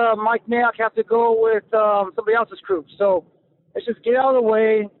does Mike Mayock have to go with somebody else's crew? So let's just get out of the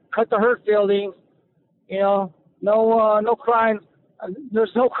way, cut the hurt feelings, no crying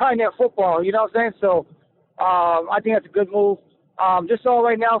there's no crying at football. You know what I'm saying? So I think that's a good move. Just saw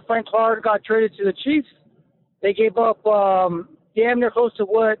right now, Frank Clark got traded to the Chiefs. They gave up damn near close to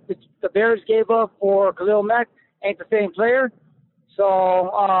what the Bears gave up for Khalil Mack. Ain't the same player. So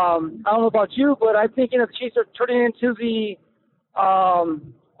I don't know about you, but I'm thinking that the Chiefs are turning into the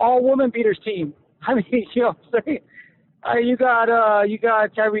all-woman beaters team. I mean, you know what I'm saying? You got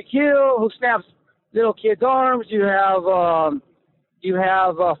Tyreek Hill, who snaps little kids' arms. You have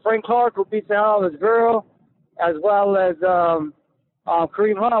Frank Clark, who beats the hell out of his girl, as well as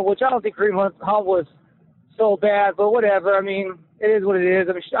Kareem Hunt, which I don't think Kareem Hunt was so bad, but whatever. I mean, it is what it is.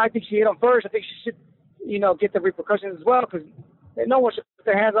 I mean, I think she hit him first. I think she should, get the repercussions as well, because no one should put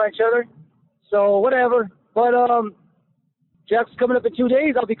their hands on each other. So whatever. But Jeff's coming up in 2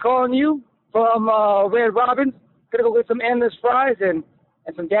 days. I'll be calling you from Red Robin's. Gonna go get some endless fries and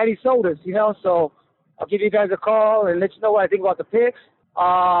some daddy sodas, so I'll give you guys a call and let you know what I think about the picks.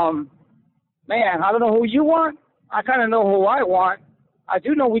 Man, I don't know who you want. I kind of know who I want. I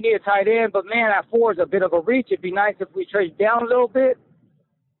do know we need a tight end, but man, at 4 is a bit of a reach. It'd be nice if we trade down a little bit.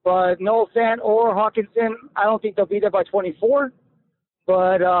 But Noah Fant or Hawkinson, I don't think they'll be there by 24.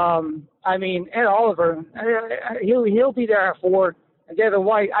 But, I mean, Ed Oliver, he'll be there at 4. And Devin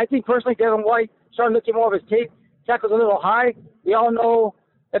White, I think personally Devin White started looking more of his tape. Tackle's a little high. We all know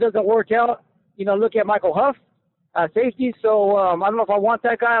that doesn't work out. Look at Michael Huff, safety. So I don't know if I want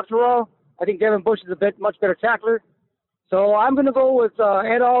that guy after all. I think Devin Bush is a much better tackler. So I'm going to go with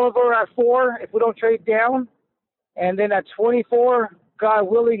Ed Oliver at 4 if we don't trade down. And then at 24, God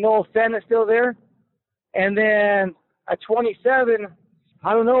willing, Noah Fant is still there. And then at 27,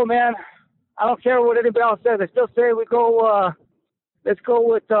 I don't know, man. I don't care what anybody else says. I still say we go, let's go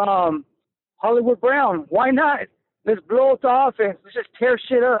with Hollywood Brown. Why not? Let's blow up the offense. Let's just tear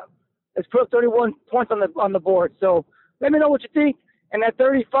shit up. Let's put 31 points on the board. So let me know what you think. And at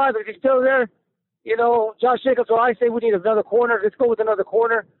 35, if he's still there, Josh Jacobs, so I say we need another corner. Let's go with another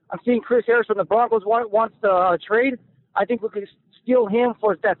corner. I'm seeing Chris Harris from the Broncos wants to trade. I think we could steal him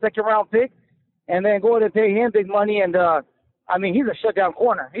for that second-round pick and then go ahead and pay him big money. And, I mean, he's a shutdown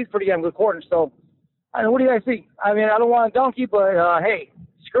corner. He's a pretty damn good corner. So, what do you guys think? I mean, I don't want a donkey, but, hey,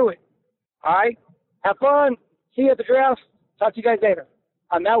 screw it. All right? Have fun. See you at the draft. Talk to you guys later.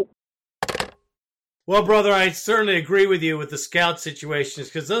 I'm out. Well, brother, I certainly agree with you with the scout situations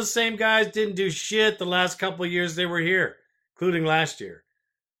because those same guys didn't do shit the last couple of years they were here, including last year.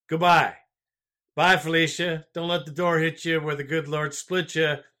 Goodbye. Bye, Felicia. Don't let the door hit you where the good Lord split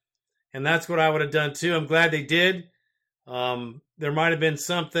you. And that's what I would have done, too. I'm glad they did. There might have been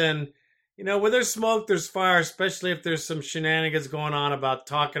something, where there's smoke, there's fire, especially if there's some shenanigans going on about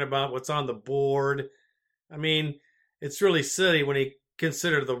talking about what's on the board. I mean, it's really silly when you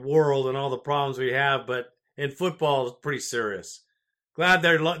consider the world and all the problems we have, but in football, it's pretty serious. Glad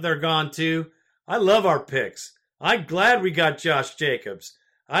they're gone, too. I love our picks. I'm glad we got Josh Jacobs.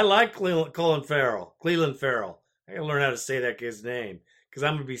 I like Cleveland Farrell. I gotta learn how to say that kid's name because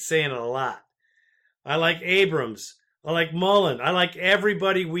I'm going to be saying it a lot. I like Abrams. I like Mullen. I like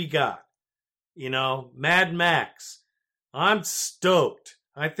everybody we got. Mad Max. I'm stoked.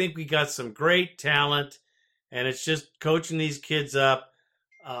 I think we got some great talent, and it's just coaching these kids up.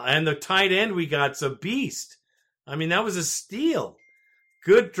 And the tight end we got's a beast. I mean, that was a steal.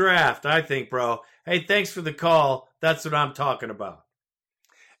 Good draft, I think, bro. Hey, thanks for the call. That's what I'm talking about.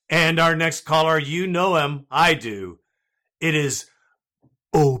 And our next caller, you know him. I do. It is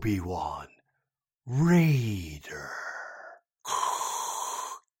Obi-Wan Raider.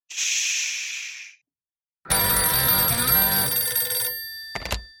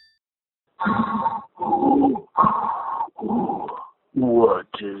 What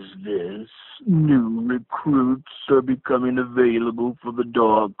is this? New recruits are becoming available for the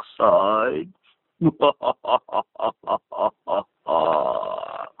dark side.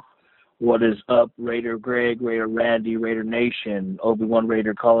 What is up, Raider Greg, Raider Randy, Raider Nation? Obi-Wan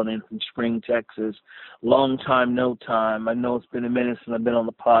Raider calling in from Spring, Texas. Long time, no time. I know it's been a minute since I've been on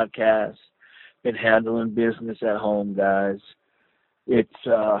the podcast. Been handling business at home, guys. It's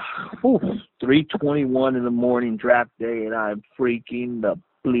 3:21 in the morning, draft day, and I'm freaking the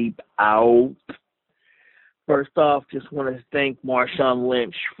bleep out. First off, just want to thank Marshawn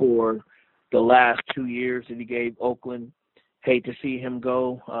Lynch for the last 2 years that he gave Oakland. Hate to see him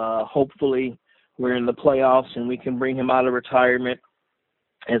go. Hopefully we're in the playoffs and we can bring him out of retirement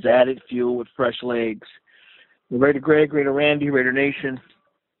as added fuel with fresh legs. Raider Greg, Raider Randy, Raider Nation,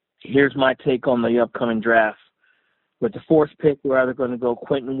 here's my take on the upcoming draft. With the 4th pick, we're either going to go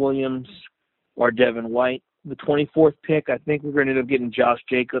Quentin Williams or Devin White. The 24th pick, I think we're going to end up getting Josh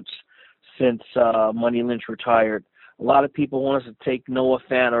Jacobs since Money Lynch retired. A lot of people want us to take Noah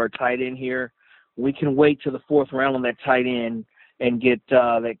Fant or a tight end here. We can wait to the 4th round on that tight end and get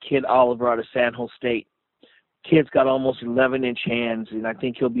that kid Oliver out of San Jose State. Kid's got almost 11-inch hands, and I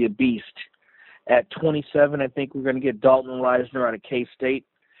think he'll be a beast. At 27, I think we're going to get Dalton Reisner out of K-State.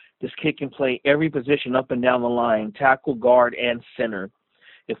 This kid can play every position up and down the line, tackle, guard, and center.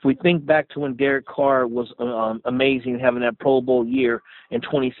 If we think back to when Derek Carr was amazing having that Pro Bowl year in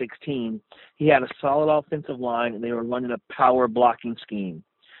 2016, he had a solid offensive line, and they were running a power blocking scheme.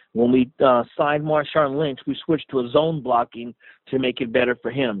 When we signed Marshawn Lynch, we switched to a zone blocking to make it better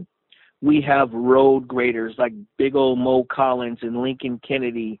for him. We have road graders like big old Mo Collins and Lincoln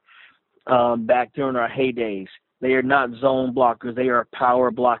Kennedy back during our heydays. They are not zone blockers. They are a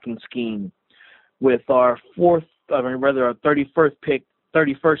power blocking scheme. With our 31st pick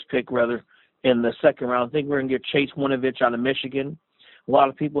in the 2nd round, I think we're going to get Chase Winovich out of Michigan. A lot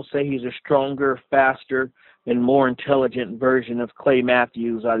of people say he's a stronger, faster, and more intelligent version of Clay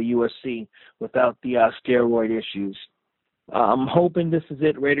Matthews out of USC without the steroid issues. I'm hoping this is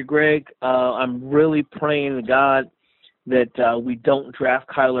it, Raider Greg. I'm really praying to God that we don't draft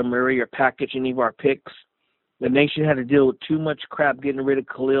Kyler Murray or package any of our picks. The nation had to deal with too much crap getting rid of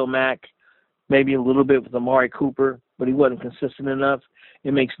Khalil Mack, maybe a little bit with Amari Cooper, but he wasn't consistent enough.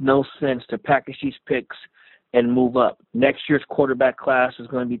 It makes no sense to package these picks and move up. Next year's quarterback class is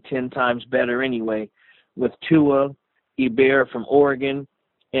going to be 10 times better anyway, with Tua, Hebert from Oregon,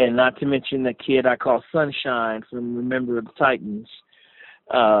 and not to mention the kid I call Sunshine from Remember the Titans.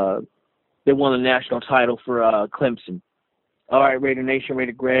 They won the national title for Clemson. All right, Raider Nation,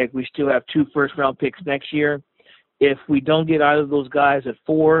 Raider Greg, we still have 2 first-round picks next year. If we don't get either of those guys at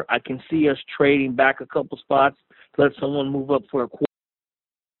 4, I can see us trading back a couple spots to let someone move up for a quarter.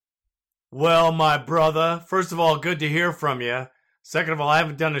 Well, my brother, first of all, good to hear from you. Second of all, I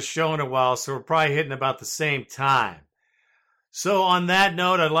haven't done a show in a while, so we're probably hitting about the same time. So on that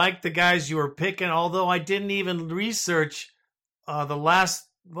note, I like the guys you were picking, although I didn't even research the last,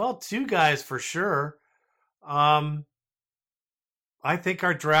 2 guys for sure. I think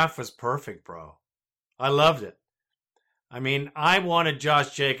our draft was perfect, bro. I loved it. I mean, I wanted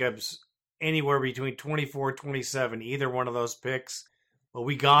Josh Jacobs anywhere between 24, 27, either one of those picks. But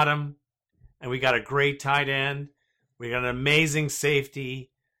we got him, and we got a great tight end. We got an amazing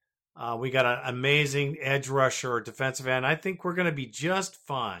safety. We got an amazing edge rusher or defensive end. I think we're going to be just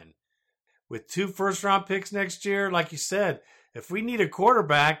fine. With 2 first-round picks next year, like you said, if we need a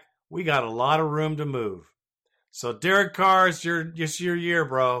quarterback, we got a lot of room to move. So Derek Carr, it's your year,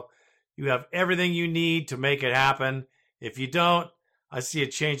 bro. You have everything you need to make it happen. If you don't, I see a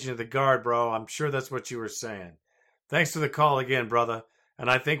change into the guard, bro. I'm sure that's what you were saying. Thanks for the call again, brother. And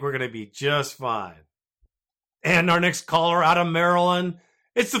I think we're going to be just fine. And our next caller out of Maryland,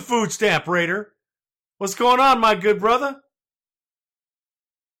 it's the Food Stamp Raider. What's going on, my good brother?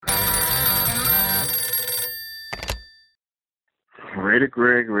 Raider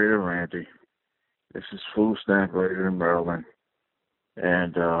Greg, Raider Randy. This is Food Stamp Raider in Maryland.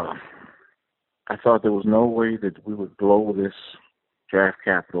 And I thought there was no way that we would blow this draft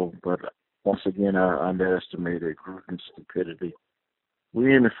capital, but once again, I underestimated Gruden's stupidity.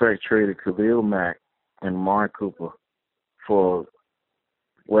 We, in effect, traded Khalil Mack and Amari Cooper for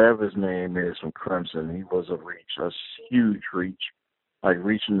whatever his name is from Clemson. He was a reach, a huge reach, like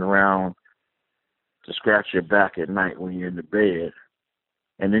reaching around to scratch your back at night when you're in the bed,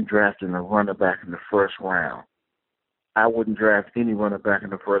 and then drafting a runner back in the 1st round. I wouldn't draft any runner back in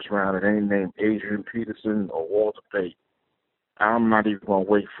the 1st round that ain't named Adrian Peterson or Walter Payton. I'm not even going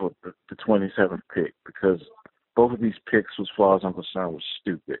to wait for the 27th pick because both of these picks, as far as I'm concerned, were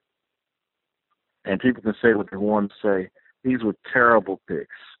stupid. And people can say what they want to say. These were terrible picks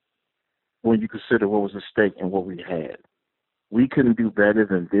when you consider what was at stake and what we had. We couldn't do better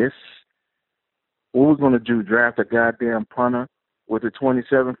than this. What we're going to do, draft a goddamn punter with the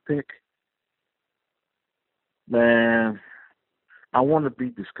 27th pick? Man, I want to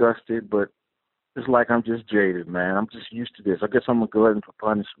be disgusted, but it's like I'm just jaded, man. I'm just used to this. I guess I'm a glutton for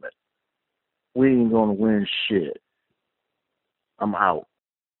punishment. We ain't going to win shit. I'm out.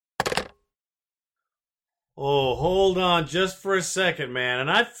 Oh, hold on just for a second, man. And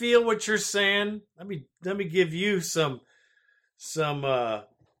I feel what you're saying. Let me give you some because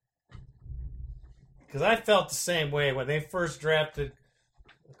I felt the same way when they first drafted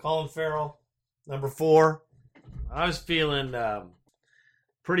Colin Farrell, number 4. I was feeling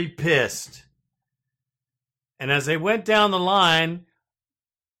pretty pissed. And as they went down the line,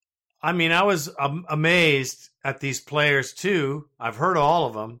 I mean, I was amazed at these players too. I've heard all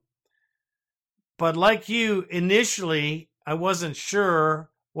of them. But like you, initially, I wasn't sure,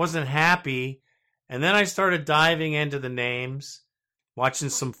 wasn't happy, And then I started diving into the names, watching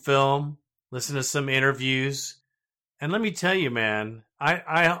some film, listening to some interviews. And let me tell you, man,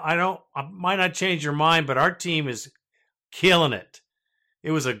 I might not change your mind, but our team is killing it.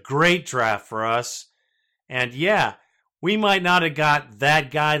 It was a great draft for us. And yeah, we might not have got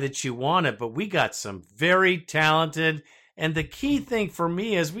that guy that you wanted, but we got some very talented. And the key thing for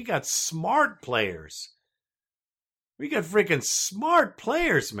me is we got smart players. We got freaking smart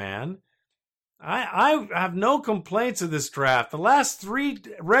players, man. I have no complaints of this draft. The last 3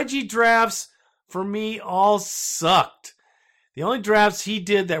 Reggie drafts for me all sucked. The only drafts he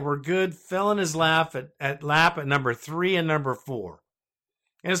did that were good fell in his lap at number 3 and number 4.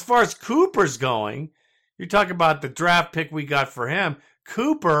 And as far as Cooper's going, you're talking about the draft pick we got for him.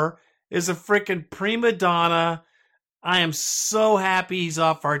 Cooper is a freaking prima donna. I am so happy he's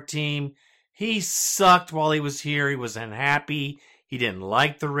off our team. He sucked while he was here. He was unhappy. He didn't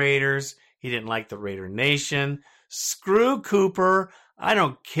like the Raiders. He didn't like the Raider Nation. Screw Cooper. I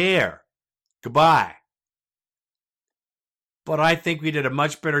don't care. Goodbye. But I think we did a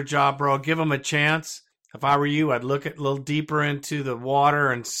much better job, bro. Give him a chance. If I were you, I'd look a little deeper into the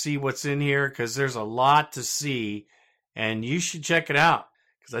water and see what's in here, because there's a lot to see, and you should check it out,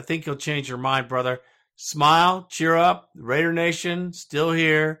 because I think you'll change your mind, brother. Smile, cheer up. Raider Nation, still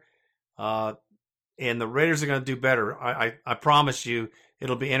here. And the Raiders are going to do better. I promise you,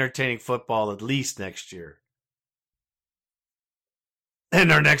 it'll be entertaining football at least next year.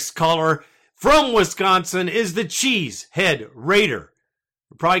 And our next caller from Wisconsin is the Cheesehead Raider.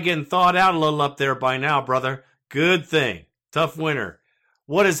 We're probably getting thawed out a little up there by now, brother. Good thing. Tough winter.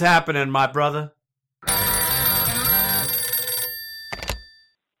 What is happening, my brother?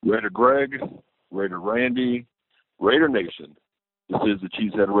 Raider Greg, Raider Randy, Raider Nation. This is the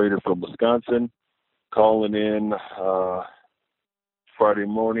Cheesehead Raider from Wisconsin, calling in Friday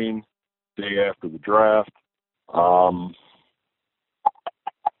morning, day after the draft.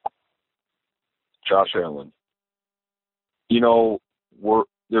 Josh Allen. You know,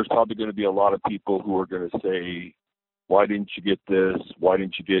 there's probably going to be a lot of people who are going to say, why didn't you get this? Why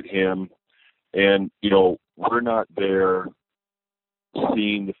didn't you get him? And, you know, we're not there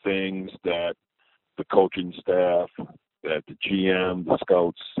seeing the things that the coaching staff, that the GM, the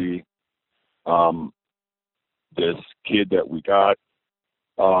scouts see. This kid that we got,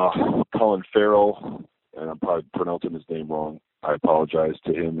 Colin Farrell, and I'm probably pronouncing his name wrong. I apologize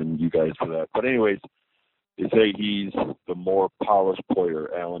to him and you guys for that. But anyways, they say he's the more polished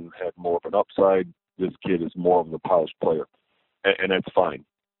player. Allen had more of an upside. This kid is more of the polished player. And that's fine.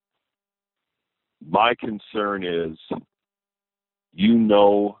 My concern is, you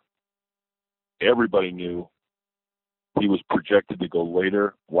know, everybody knew he was projected to go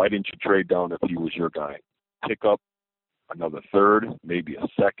later. Why didn't you trade down if he was your guy? Pick up another third, maybe a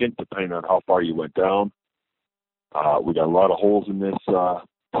second, depending on how far you went down. We got a lot of holes in this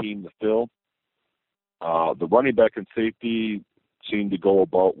team to fill. The running back and safety seem to go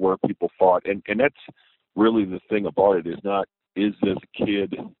about where people thought. And that's really the thing about it, is not, is this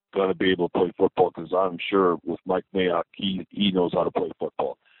kid going to be able to play football? Because I'm sure with Mike Mayock, he knows how to play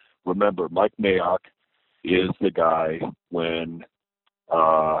football. Remember, Mike Mayock is the guy when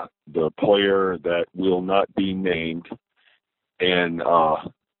the player that will not be named and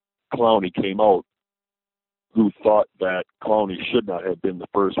Clowney came out, who thought that Clowney should not have been the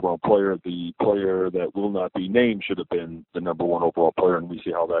first-round player. The player that will not be named should have been the number 1 overall player, and we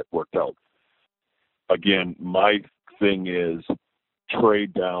see how that worked out. Again, my thing is,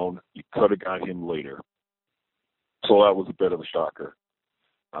 trade down. You could have got him later. So that was a bit of a shocker.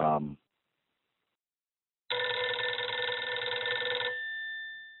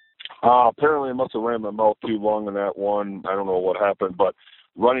 Apparently I must have ran my mouth too long on that one. I don't know what happened, but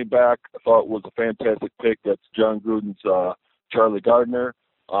running back, I thought was a fantastic pick. That's John Gruden's Charlie Gardner.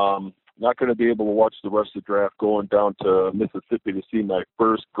 Not going to be able to watch the rest of the draft, going down to Mississippi to see my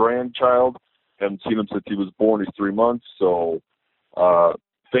first grandchild. Haven't seen him since he was born. He's 3 months. So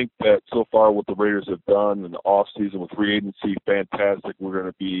think that so far what the Raiders have done in the offseason with free agency, fantastic. We're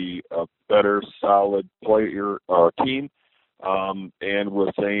going to be a better, solid player team. And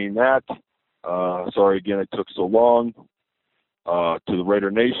we're saying that. Sorry again it took so long. To the Raider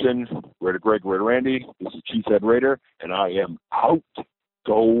Nation, Raider Greg, Raider Randy, this is Cheesehead Raider, and I am out.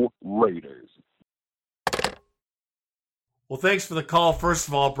 Go Raiders. Well, thanks for the call, first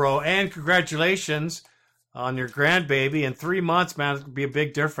of all, bro, and congratulations on your grandbaby. In 3 months, man, it's going to be a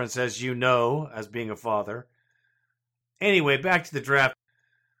big difference, as you know, as being a father. Anyway, back to the draft.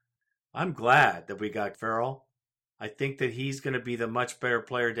 I'm glad that we got Farrell. I think that he's going to be the much better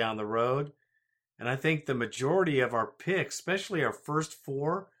player down the road. And I think the majority of our picks, especially our first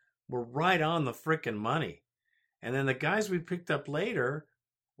 4, were right on the frickin' money. And then the guys we picked up later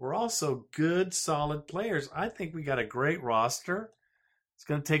were also good, solid players. I think we got a great roster. It's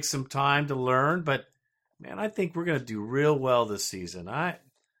going to take some time to learn, but man, I think we're going to do real well this season. I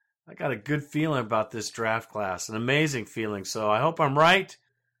got a good feeling about this draft class, an amazing feeling. So I hope I'm right.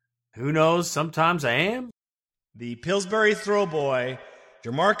 Who knows? Sometimes I am. The Pillsbury throw boy,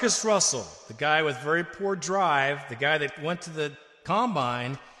 Jamarcus Russell, the guy with very poor drive, the guy that went to the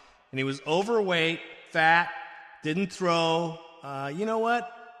combine, and he was overweight, fat, didn't throw. You know what?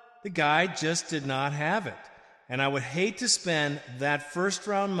 The guy just did not have it. And I would hate to spend that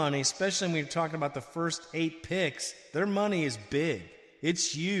first-round money, especially when you're talking about the first 8 picks. Their money is big.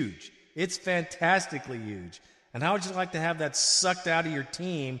 It's huge. It's fantastically huge. And how would you like to have that sucked out of your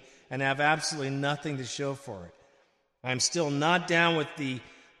team and have absolutely nothing to show for it? I'm still not down with the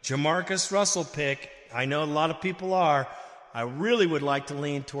Jamarcus Russell pick. I know a lot of people are. I really would like to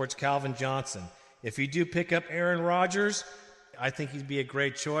lean towards Calvin Johnson. If you do pick up Aaron Rodgers, I think he'd be a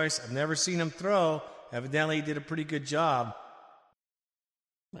great choice. I've never seen him throw. Evidently, he did a pretty good job.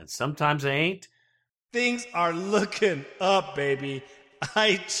 And sometimes they ain't. Things are looking up, baby.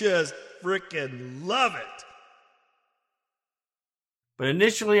 I just freaking love it. But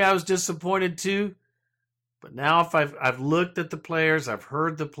initially, I was disappointed too. But now, if I've looked at the players, I've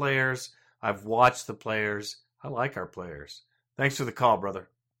heard the players, I've watched the players, I like our players. Thanks for the call, brother.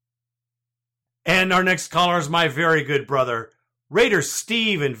 And our next caller is my very good brother, Raider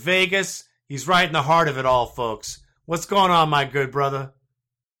Steve in Vegas. He's right in the heart of it all, folks. What's going on, my good brother?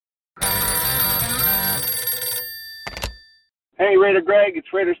 Hey, Raider Greg,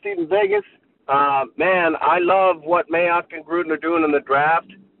 it's Raider Steve in Vegas. Man, I love what Mayock and Gruden are doing in the draft.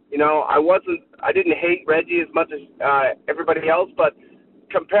 You know, I didn't hate Reggie as much as everybody else, but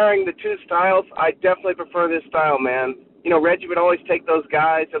comparing the two styles, I definitely prefer this style, man. You know, Reggie would always take those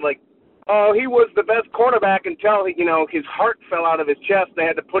guys and oh, he was the best quarterback until, his heart fell out of his chest. They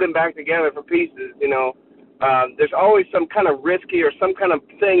had to put him back together for pieces, There's always some kind of risky or some kind of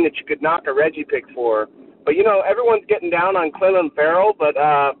thing that you could knock a Reggie pick for. But, everyone's getting down on Clelin Ferrell, but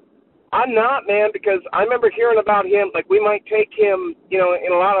I'm not, man, because I remember hearing about him, we might take him,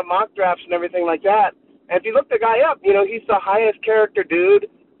 in a lot of mock drafts and everything like that. And if you look the guy up, he's the highest character dude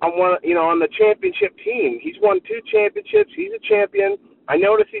on on the championship team. He's won 2 championships. He's a champion. I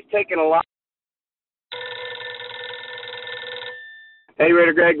notice he's taken a lot. Hey,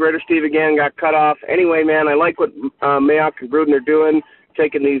 Raider Greg, Raider Steve again, got cut off. Anyway, man, I like what Mayock and Gruden are doing,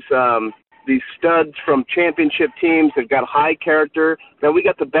 taking these studs from championship teams that got high character. Now, we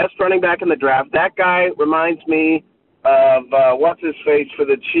got the best running back in the draft. That guy reminds me of what's-his-face for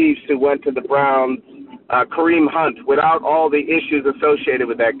the Chiefs who went to the Browns, Kareem Hunt, without all the issues associated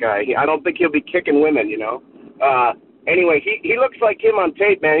with that guy. I don't think he'll be kicking women, Anyway, he looks like him on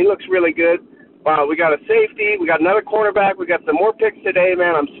tape, man. He looks really good. We got a safety. We got another cornerback. We got some more picks today,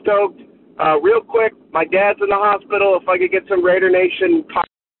 man. I'm stoked. Real quick, my dad's in the hospital. If I could get some Raider Nation.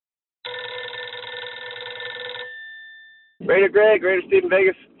 Raider Greg, Raider Steve in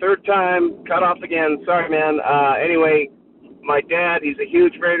Vegas, 3rd time, cut off again. Sorry, man. Anyway, my dad, he's a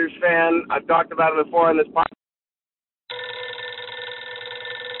huge Raiders fan. I've talked about it before on this podcast.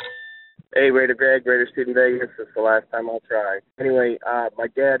 Hey, Raider Greg, Raider Steve in Vegas. This is the last time I'll try. Anyway, my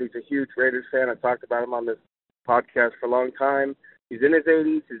dad, he's a huge Raiders fan. I've talked about him on this podcast for a long time. He's in his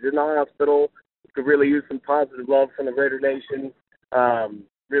 80s. He's in the hospital. He could really use some positive love from the Raider Nation.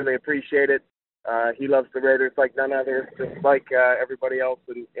 Really appreciate it. He loves the Raiders like none other, just like everybody else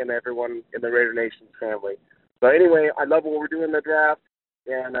and everyone in the Raider Nation's family. So anyway, I love what we're doing in the draft,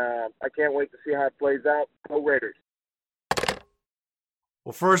 and I can't wait to see how it plays out. Go Raiders.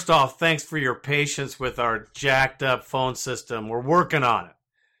 Well, first off, thanks for your patience with our jacked up phone system. We're working on it.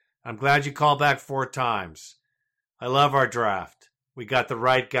 I'm glad you called back 4 times. I love our draft. We got the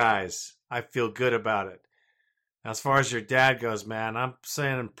right guys. I feel good about it. As far as your dad goes, man, I'm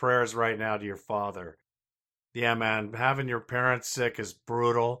saying prayers right now to your father. Yeah, man, having your parents sick is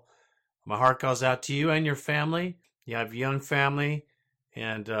brutal. My heart goes out to you and your family. You have a young family,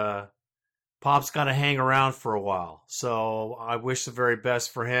 and Pop's got to hang around for a while. So I wish the very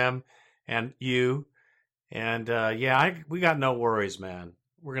best for him and you. And we got no worries, man.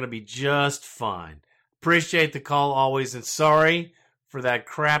 We're going to be just fine. Appreciate the call always, and sorry for that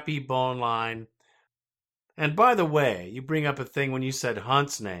crappy bone line. And by the way, you bring up a thing when you said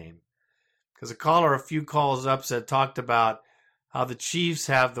Hunt's name, because a caller a few calls up talked about how the Chiefs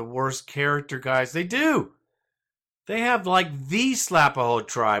have the worst character guys. They do. They have the Slapahoe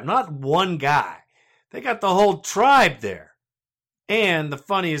tribe, not one guy. They got the whole tribe there. And the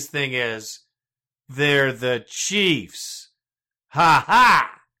funniest thing is, they're the Chiefs. Ha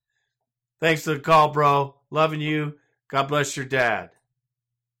ha! Thanks for the call, bro. Loving you. God bless your dad.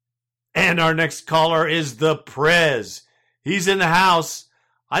 And our next caller is the Prez. He's in the house.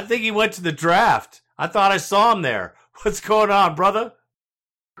 I think he went to the draft. I thought I saw him there. What's going on, brother?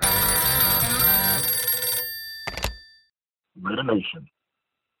 Raider Nation.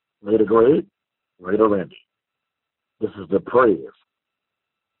 Raider Greg, Raider Randy. This is the Prez.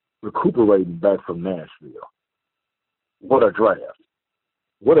 Recuperating back from Nashville. What a draft.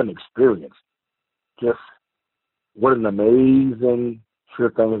 What an experience. Just what an amazing sure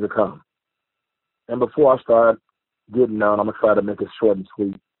things to come. And before I start getting on, I'm going to try to make it short and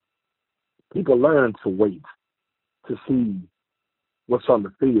sweet. People learn to wait to see what's on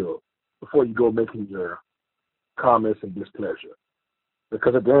the field before you go making your comments and displeasure.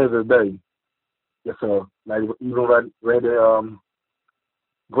 Because at the end of the day, it's a, like even Randy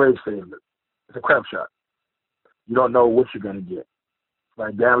Graves said, it's a crap shot. You don't know what you're going to get.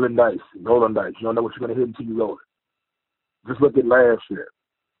 Like gambling dice, rolling dice. You don't know what you're going to hit until you roll it. Just look at last year.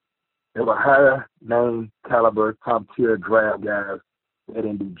 There were higher name caliber, top tier draft guys that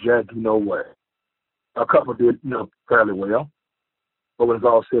didn't do jack, what. A couple did, fairly well. But when it's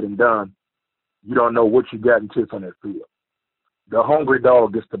all said and done, you don't know what you got until it's on that field. The hungry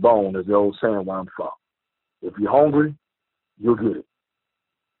dog gets the bone, is the old saying where I'm from. If you're hungry, you'll get it.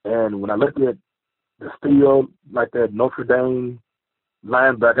 And when I look at the field, like that Notre Dame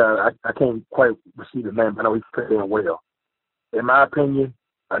linebacker, I can't quite receive his name, but I know he's playing well. In my opinion,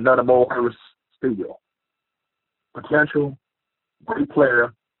 another more steal. Potential, great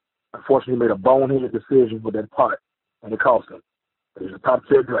player. Unfortunately, he made a boneheaded decision with that punt, and it cost him. But he's a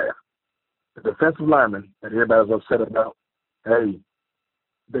top-tier draft. The defensive lineman that everybody's upset about, hey,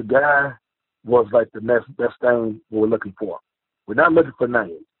 the guy was like the next best thing we were looking for. We're not looking for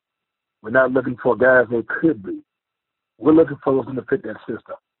names. We're not looking for guys they could be. We're looking for those to fit that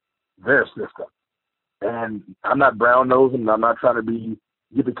system, their system. And I'm not brown-nosing, I'm not trying to be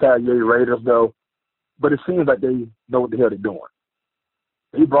yippee-ki-yay Raiders, though, but it seems like they know what the hell they're doing.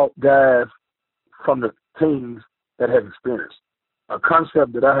 They brought guys from the teams that have experience, a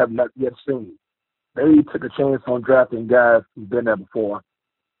concept that I have not yet seen. They took a chance on drafting guys who've been there before,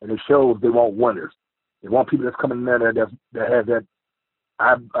 and it shows they want winners. They want people that's coming in there that have that,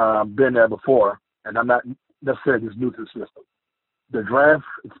 I've been there before, and I'm not necessarily just new to the system. The draft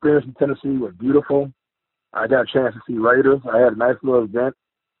experience in Tennessee was beautiful. I got a chance to see Raiders. I had a nice little event.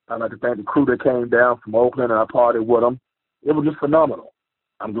 I'd like to thank the crew that came down from Oakland, and I partied with them. It was just phenomenal.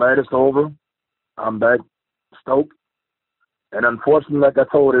 I'm glad it's over. I'm back stoked. And unfortunately, like I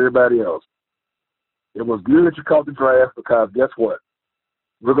told everybody else, it was good that you caught the draft because guess what?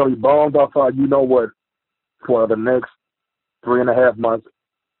 We're going to be bombed off our you-know-what for the next 3.5 months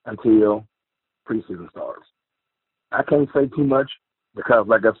until preseason starts. I can't say too much because,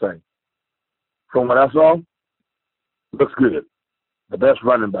 like I say, from what I saw, looks good. The best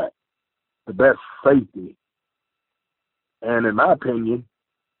running back, the best safety, and in my opinion,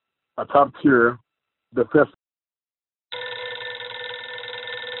 a top-tier defensive.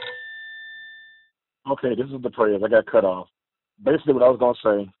 Okay, this is the Prez. I got cut off. Basically, what I was going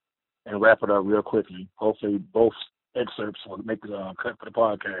to say, and wrap it up real quickly, hopefully both excerpts will make the cut for the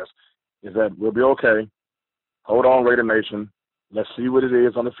podcast, is that we'll be okay. Hold on, Raider Nation. Let's see what it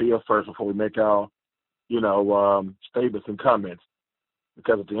is on the field first before we make our, statements and comments.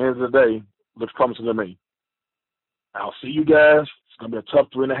 Because at the end of the day, it looks promising to me. I'll see you guys. It's going to be a tough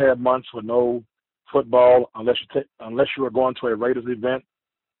 3.5 months with no football unless you are going to a Raiders event.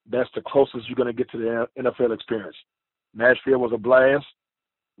 That's the closest you're going to get to the NFL experience. Nashville was a blast.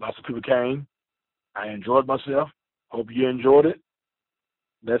 Lots of people came. I enjoyed myself. Hope you enjoyed it.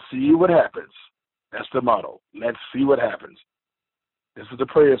 Let's see what happens. That's the motto. Let's see what happens. This is the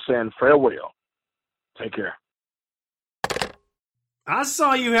Prez saying farewell. Take care. I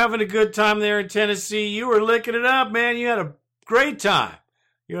saw you having a good time there in Tennessee. You were licking it up, man. You had a great time.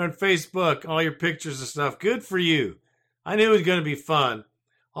 You're on Facebook, all your pictures and stuff. Good for you. I knew it was going to be fun.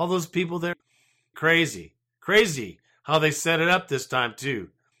 All those people there, crazy how they set it up this time too.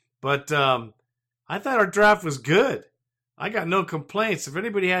 But I thought our draft was good. I got no complaints. If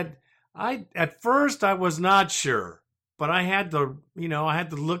anybody had, at first I was not sure, but I had to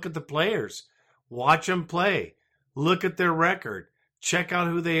look at the players, watch them play, look at their record, check out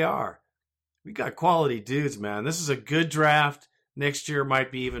who they are. We got quality dudes, man. This is a good draft. Next year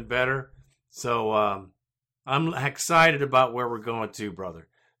might be even better. So I'm excited about where we're going to, brother.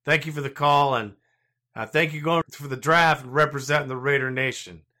 Thank you for the call, and thank you going for the draft and representing the Raider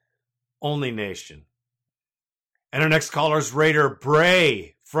Nation. Only nation. And our next caller is Raider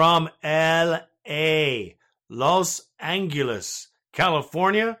Bray from L.A., Los Angeles,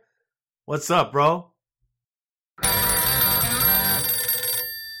 California. What's up, bro?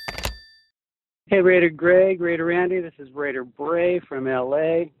 Hey, Raider Greg, Raider Randy. This is Raider Bray from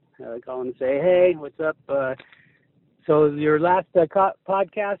L.A. Calling to say, hey, what's up? So your last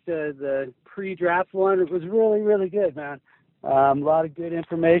podcast, the pre-draft one, it was really, really good, man. A lot of good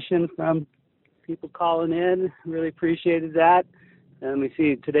information from people calling in. Really appreciated that. And we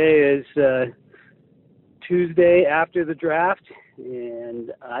see today is Tuesday after the draft,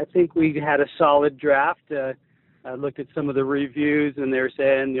 and I think we had a solid draft. I looked at some of the reviews, and they were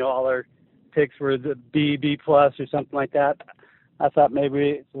saying, all our picks were the B plus or something like that. I thought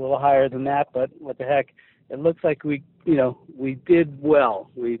maybe it's a little higher than that, but what the heck? It looks like we did well.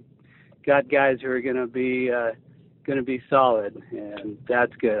 We got guys who are going to be solid, and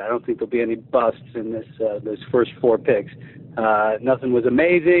that's good. I don't think there'll be any busts in those first 4 picks. Nothing was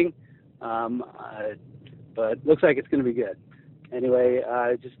amazing, but looks like it's going to be good. Anyway,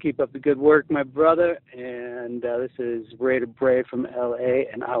 just keep up the good work, my brother. And this is Raider Bray from L.A.,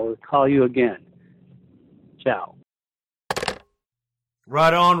 and I will call you again. Ciao.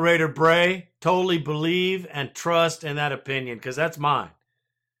 Right on, Raider Bray. Totally believe and trust in that opinion, because that's mine.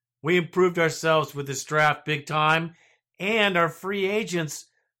 We improved ourselves with this draft big time, and our free agents,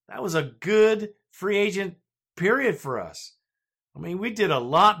 that was a good free agent period for us. I mean, we did a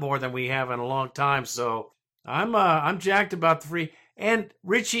lot more than we have in a long time, so I'm jacked about the free. And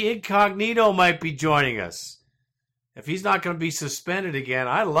Richie Incognito might be joining us. If he's not going to be suspended again,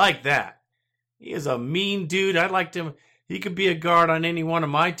 I like that. He is a mean dude. I'd like him. He could be a guard on any one of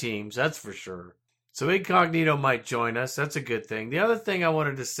my teams, that's for sure. So Incognito might join us. That's a good thing. The other thing I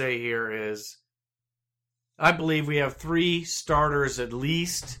wanted to say here is I believe we have 3 starters at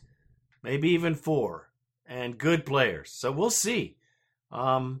least, maybe even 4, and good players. So we'll see.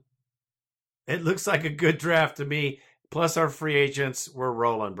 It looks like a good draft to me. Plus our free agents, we're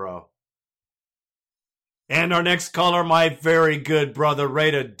rolling, bro. And our next caller, my very good brother,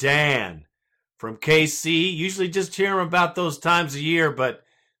 Raider Dan from KC. Usually just hear him about those times a year, but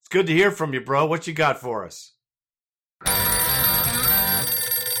it's good to hear from you, bro. What you got for us?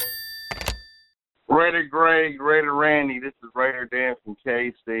 Raider Greg, Raider Randy, this is Raider Dan from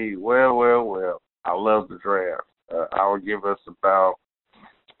KC. Well. I love the draft. I would give us about,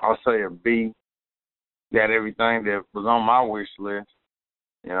 I'll say a B. Got everything that was on my wish list.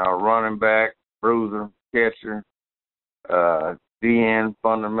 Running back, bruiser, catcher, DN,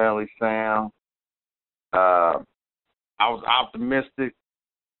 fundamentally sound. I was optimistic.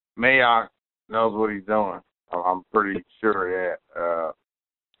 Mayock knows what he's doing. I'm pretty sure of that.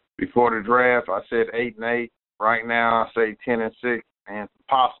 Before the draft, I said 8-8. Right now, I say 10-6, and it's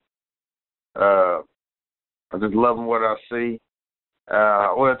possible. I'm just loving what I see.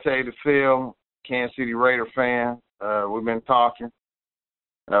 I will tell you the feel, Kansas City Raider fan. We've been talking.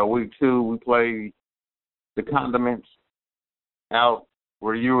 Week 2, we played the Condiments out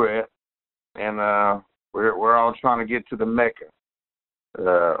where you were at, and we're all trying to get to the Mecca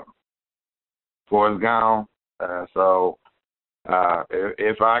before it's gone. So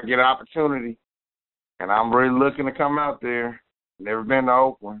if I get an opportunity, and I'm really looking to come out there, never been to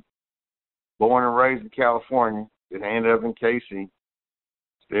Oakland, born and raised in California, then ended up in KC,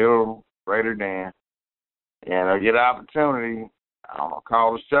 still Raider Dan, and I get an opportunity, I'll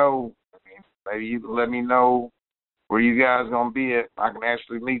call the show. Maybe you can let me know where you guys going to be at. I can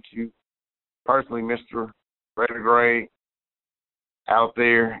actually meet you personally, Mr. Raider Gray, out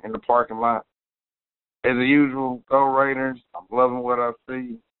there in the parking lot. As usual, go Raiders. I'm loving what I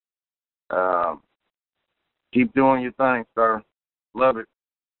see. Keep doing your thing, sir. Love it.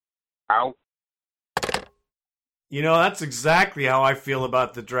 Out. That's exactly how I feel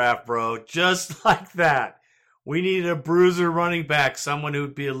about the draft, bro. Just like that. We needed a bruiser running back, someone who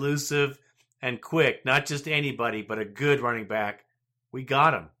would be elusive and quick. Not just anybody, but a good running back. We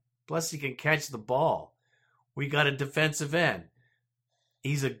got him. Plus, he can catch the ball. We got a defensive end.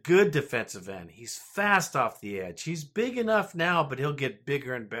 He's a good defensive end. He's fast off the edge. He's big enough now, but he'll get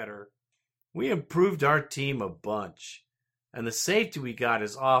bigger and better. We improved our team a bunch. And the safety we got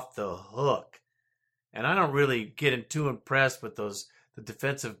is off the hook. And I don't really get too impressed with the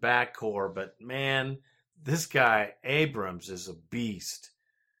defensive back core, but man, this guy, Abrams, is a beast.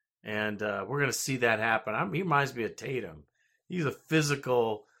 And we're going to see that happen. He reminds me of Tatum. He's a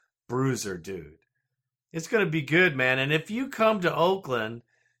physical bruiser dude. It's going to be good, man. And if you come to Oakland,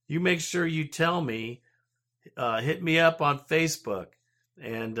 you make sure you tell me, hit me up on Facebook,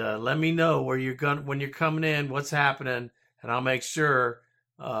 and let me know when you're coming in, what's happening, and I'll make sure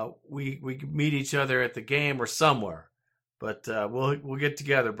we meet each other at the game or somewhere. But we'll get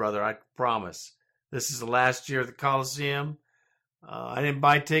together, brother. I promise. This is the last year of the Coliseum. I didn't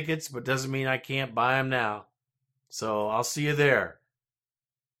buy tickets, but doesn't mean I can't buy them now. So I'll see you there.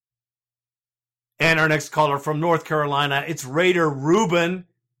 And our next caller from North Carolina, it's Raider Ruben.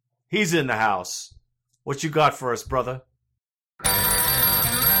 He's in the house. What you got for us, brother?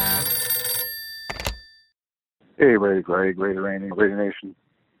 Hey, Raider Greg, Raider Randy, Raider Nation.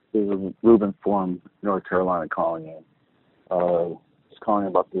 This is Ruben from North Carolina calling in. Just calling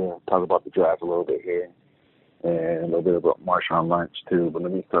about talk about the draft a little bit here, and a little bit about Marshawn Lynch too. But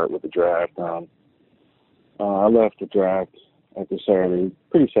let me start with the draft. I left the draft after Saturday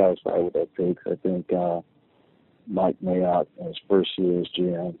pretty satisfied with that pick. I think Mike Mayock in his first year as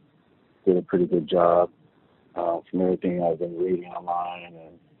GM did a pretty good job. From everything I've been reading online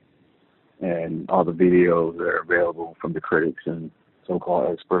and all the videos that are available from the critics and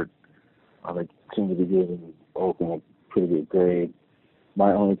so-called experts, they seem to be giving Oakland a pretty good grade.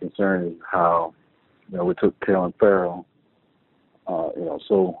 My only concern is how, we took Clelin Ferrell,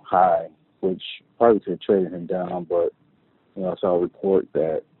 so high, which probably could have traded him down, but, I saw a report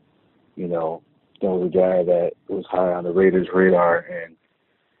that, there was a guy that was high on the Raiders' radar, and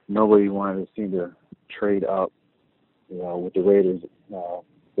nobody wanted to seem to trade up, with the Raiders for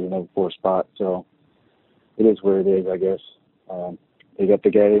the number 4 spot. So it is what it is, I guess. They got the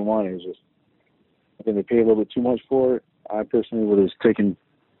guy they wanted. It's just, I think they paid a little bit too much for it. I personally would have taken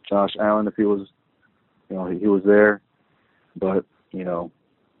Josh Allen if he was, he was there. But,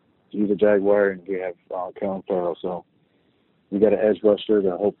 he's a Jaguar, and we have Clelin Ferrell. So we got an edge rusher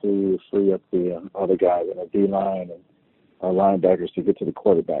to hopefully free up the other guys in our D-line and our linebackers to get to the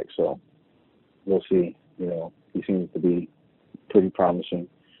quarterback. So we'll see. He seems to be pretty promising.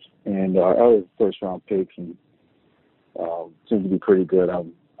 And our other first-round picks and seem to be pretty good.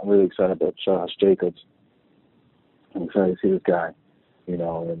 I'm really excited about Josh Jacobs. I'm excited to see this guy,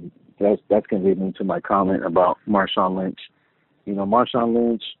 and that's going to lead me to my comment about Marshawn Lynch. Marshawn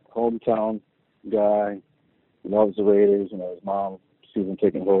Lynch, hometown guy, loves the Raiders. His mom, season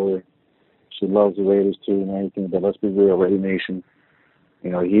ticket holder. She loves the Raiders too and everything, but let's be real, Raider Nation. He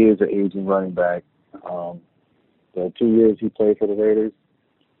is an aging running back. The 2 years he played for the Raiders,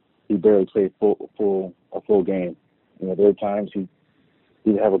 he barely played a full game. There are times he'd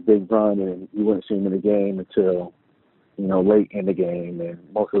have a big run and you wouldn't see him in the game until, late in the game, and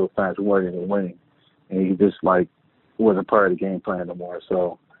most of those times we weren't even winning. And he just wasn't part of the game plan no more.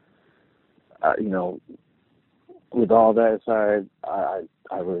 So, with all that aside,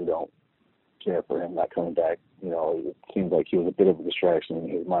 I really don't care for him not coming back. It seems like he was a bit of a distraction, and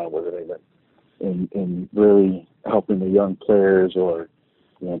his mind wasn't in really helping the young players or,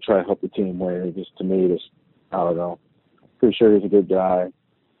 try to help the team win. It just, to me, I don't know. Pretty sure he's a good guy,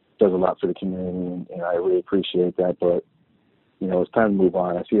 does a lot for the community, and I really appreciate that. But, it's time to move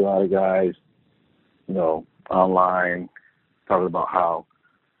on. I see a lot of guys, online talking about how,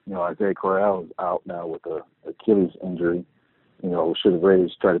 Isaiah Corral is out now with a Achilles injury. Should the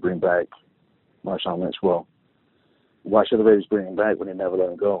Raiders try to bring back Marshawn Lynch? Well, why should the Raiders bring him back when they never let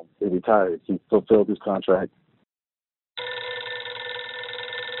him go? He retired. He fulfilled his contract.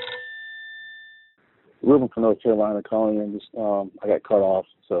 Ruben from North Carolina calling in. I got cut off,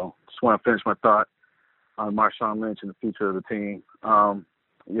 so just want to finish my thought on Marshawn Lynch and the future of the team.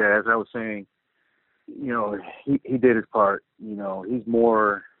 As I was saying, he did his part.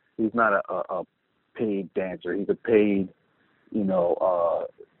 He's not a paid dancer. He's a paid,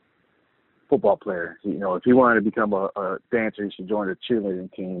 football player. If he wanted to become a dancer, he should join a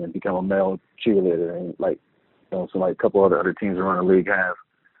cheerleading team and become a male cheerleader, and a couple other teams around the league have.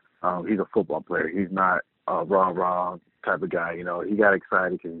 He's a football player. He's not a rah-rah type of guy. He got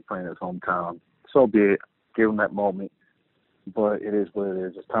excited because he's playing his hometown. So be it. Give him that moment. But it is what it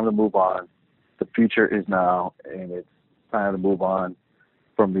is. It's time to move on. The future is now, and it's time to move on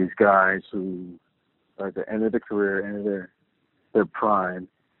from these guys who are at the end of their career, end of their prime,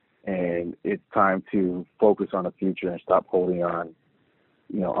 and it's time to focus on the future and stop holding on,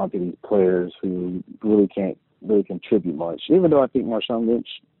 onto these players who really can't contribute much. Even though I think Marshawn Lynch,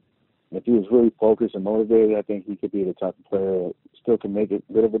 if he was really focused and motivated, I think he could be the type of player that still can make a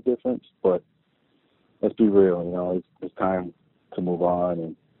bit of a difference. But let's be real, it's time to move on,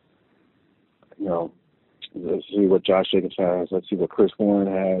 and let's see what Josh Jacobs has. Let's see what Chris Warren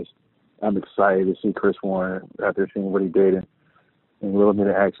has. I'm excited to see Chris Warren after seeing what he did and a little bit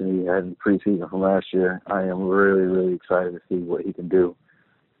of action he had in preseason from last year. I am really, really excited to see what he can do.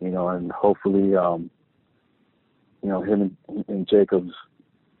 And hopefully, him and Jacobs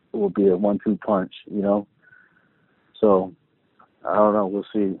will be a 1-2 punch. So I don't know. We'll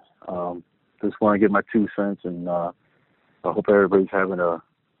see. Just want to get my 2 cents, and I hope everybody's having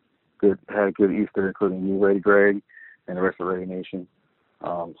had a good Easter, including you, Ray Greg. and the rest of Raider Nation.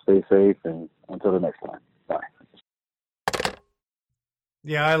 Stay safe, and until the next time. Bye.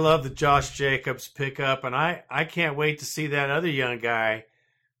 Yeah, I love the Josh Jacobs pickup, and I can't wait to see that other young guy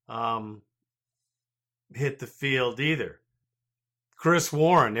hit the field either. Chris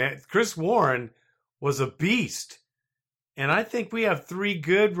Warren. Chris Warren was a beast. And I think we have 3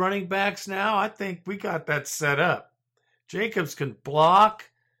 good running backs now. I think we got that set up. Jacobs can block.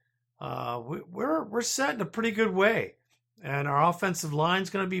 We're set in a pretty good way. And our offensive line's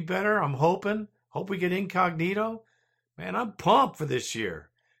going to be better. I'm hoping. Hope we get incognito. Man, I'm pumped for this year.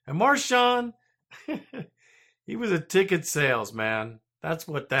 And Marshawn, he was a ticket sales, man. That's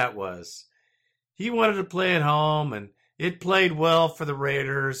what that was. He wanted to play at home, and it played well for the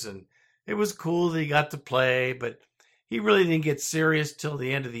Raiders, and it was cool that he got to play, but he really didn't get serious till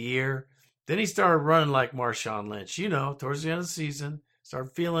the end of the year. Then he started running like Marshawn Lynch, towards the end of the season,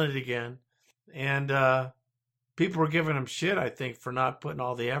 started feeling it again. And people were giving him shit, I think, for not putting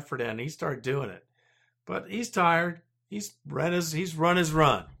all the effort in. He started doing it. But he's tired. He's run his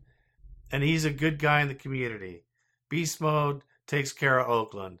run. And he's a good guy in the community. Beast Mode takes care of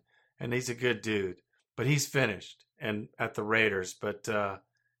Oakland, and he's a good dude. But he's finished and at the Raiders. But,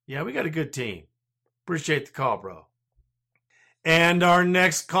 yeah, we got a good team. Appreciate the call, bro. And our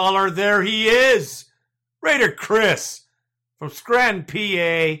next caller, there he is. Raider Chris from Scranton,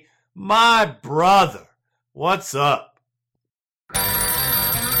 PA. My brother. What's up?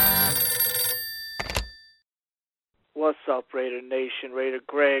 What's up, Raider Nation? Raider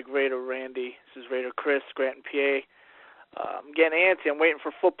Greg, Raider Randy. This is Raider Chris, Scranton, PA. I'm getting antsy. I'm waiting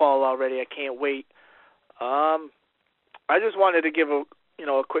for football already. I can't wait. I just wanted to give a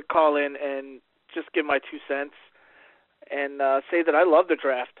quick call in and just give my 2 cents and say that I love the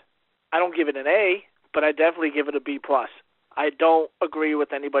draft. I don't give it an A, but I definitely give it a B+. I don't agree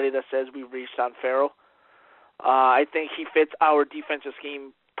with anybody that says we reached on Farrell. I think he fits our defensive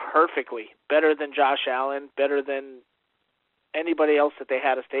scheme perfectly, better than Josh Allen, better than anybody else that they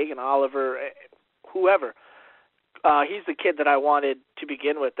had us taking, Oliver, whoever. He's the kid that I wanted to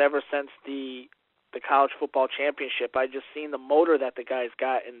begin with ever since the college football championship. I just seen the motor that the guy's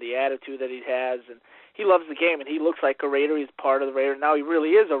got and the attitude that he has, and he loves the game, and he looks like a Raider. He's part of the Raider. Now he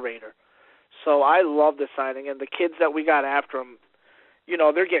really is a Raider. So I love the signing, and the kids that we got after him,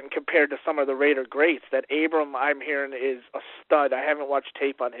 they're getting compared to some of the Raider greats. That Abram, I'm hearing, is a stud. I haven't watched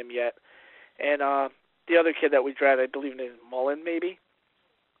tape on him yet. And the other kid that we drafted, I believe his name is Mullen, maybe.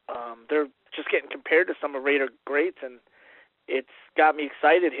 They're just getting compared to some of Raider greats, and it's got me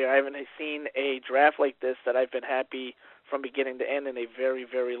excited here. I haven't seen a draft like this that I've been happy from beginning to end in a very,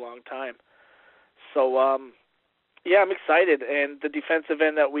 very long time. So, yeah, I'm excited. And the defensive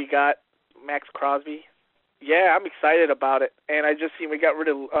end that we got, Max Crosby, yeah, I'm excited about it. And I just seen we got rid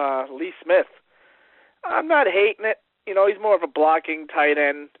of Lee Smith. I'm not hating it. He's more of a blocking tight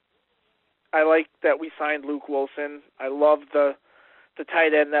end. I like that we signed Luke Wilson. I love the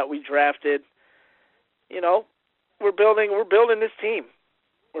tight end that we drafted. We're building this team.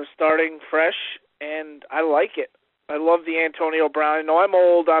 We're starting fresh, and I like it. I love the Antonio Brown. I know I'm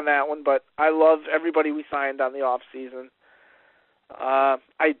old on that one, but I love everybody we signed on the off season.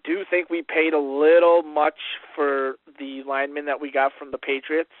 I do think we paid a little much for the lineman that we got from the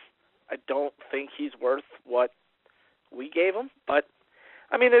Patriots. I don't think he's worth what we gave him, but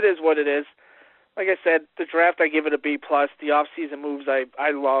it is what it is. Like I said, the draft I give it a B+. The off-season moves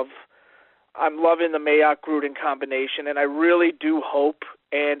I love. I'm loving the Mayock-Gruden combination, and I really do hope,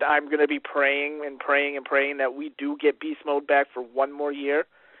 and I'm going to be praying that we do get Beast Mode back for one more year.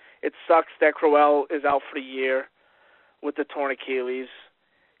 It sucks that Crowell is out for the year with the torn Achilles.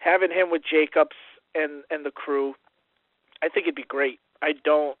 Having him with Jacobs and the crew, I think it'd be great. I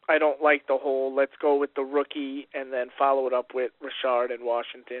don't like the whole let's go with the rookie and then follow it up with Richard and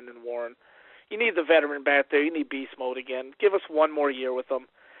Washington and Warren. You need the veteran back there. You need Beast Mode again. Give us one more year with them.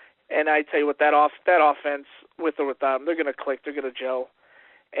 And I tell you what, that offense, with or without them, they're going to click. They're going to gel.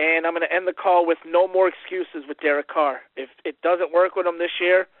 And I'm going to end the call with no more excuses with Derek Carr. If it doesn't work with him this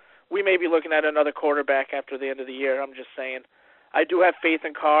year, we may be looking at another quarterback after the end of the year. I'm just saying. I do have faith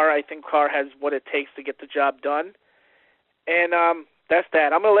in Carr. I think Carr has what it takes to get the job done. And that's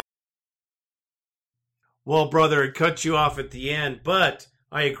that. I'm going to let. Well, brother, it cut you off at the end, but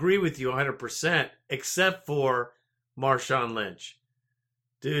I agree with you 100%, except for Marshawn Lynch.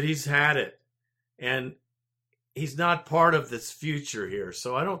 Dude, he's had it. And he's not part of this future here,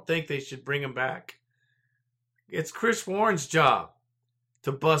 so I don't think they should bring him back. It's Chris Warren's job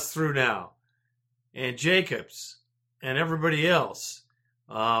to bust through now. And Jacobs and everybody else.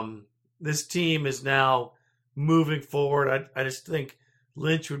 This team is now moving forward. I just think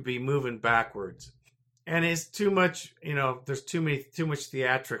Lynch would be moving backwards. And it's too much, there's too much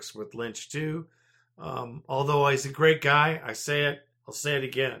theatrics with Lynch too. Although he's a great guy, I'll say it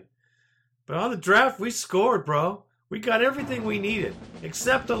again. But on the draft, we scored, bro. We got everything we needed,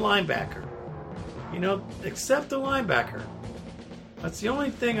 except a linebacker. Except a linebacker. That's the only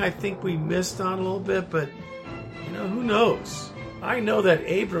thing I think we missed on a little bit, but, who knows? I know that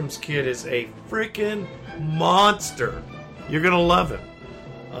Abrams kid is a freaking monster. You're going to love him.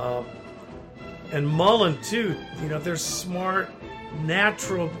 And Mullen, too. They're smart,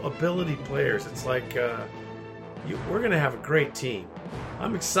 natural ability players. It's like we're going to have a great team.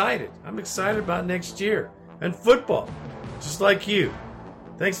 I'm excited. I'm excited about next year. And football, just like you.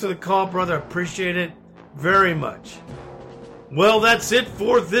 Thanks for the call, brother. I appreciate it very much. Well, that's it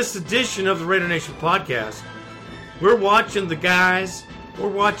for this edition of the Raider Nation podcast. We're watching the guys. We're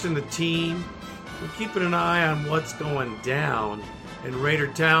watching the team. We're keeping an eye on what's going down in Raider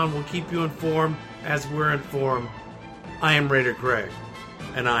Town. We'll keep you informed as we're informed. I am Raider Greg,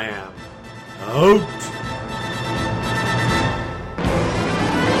 and I am out.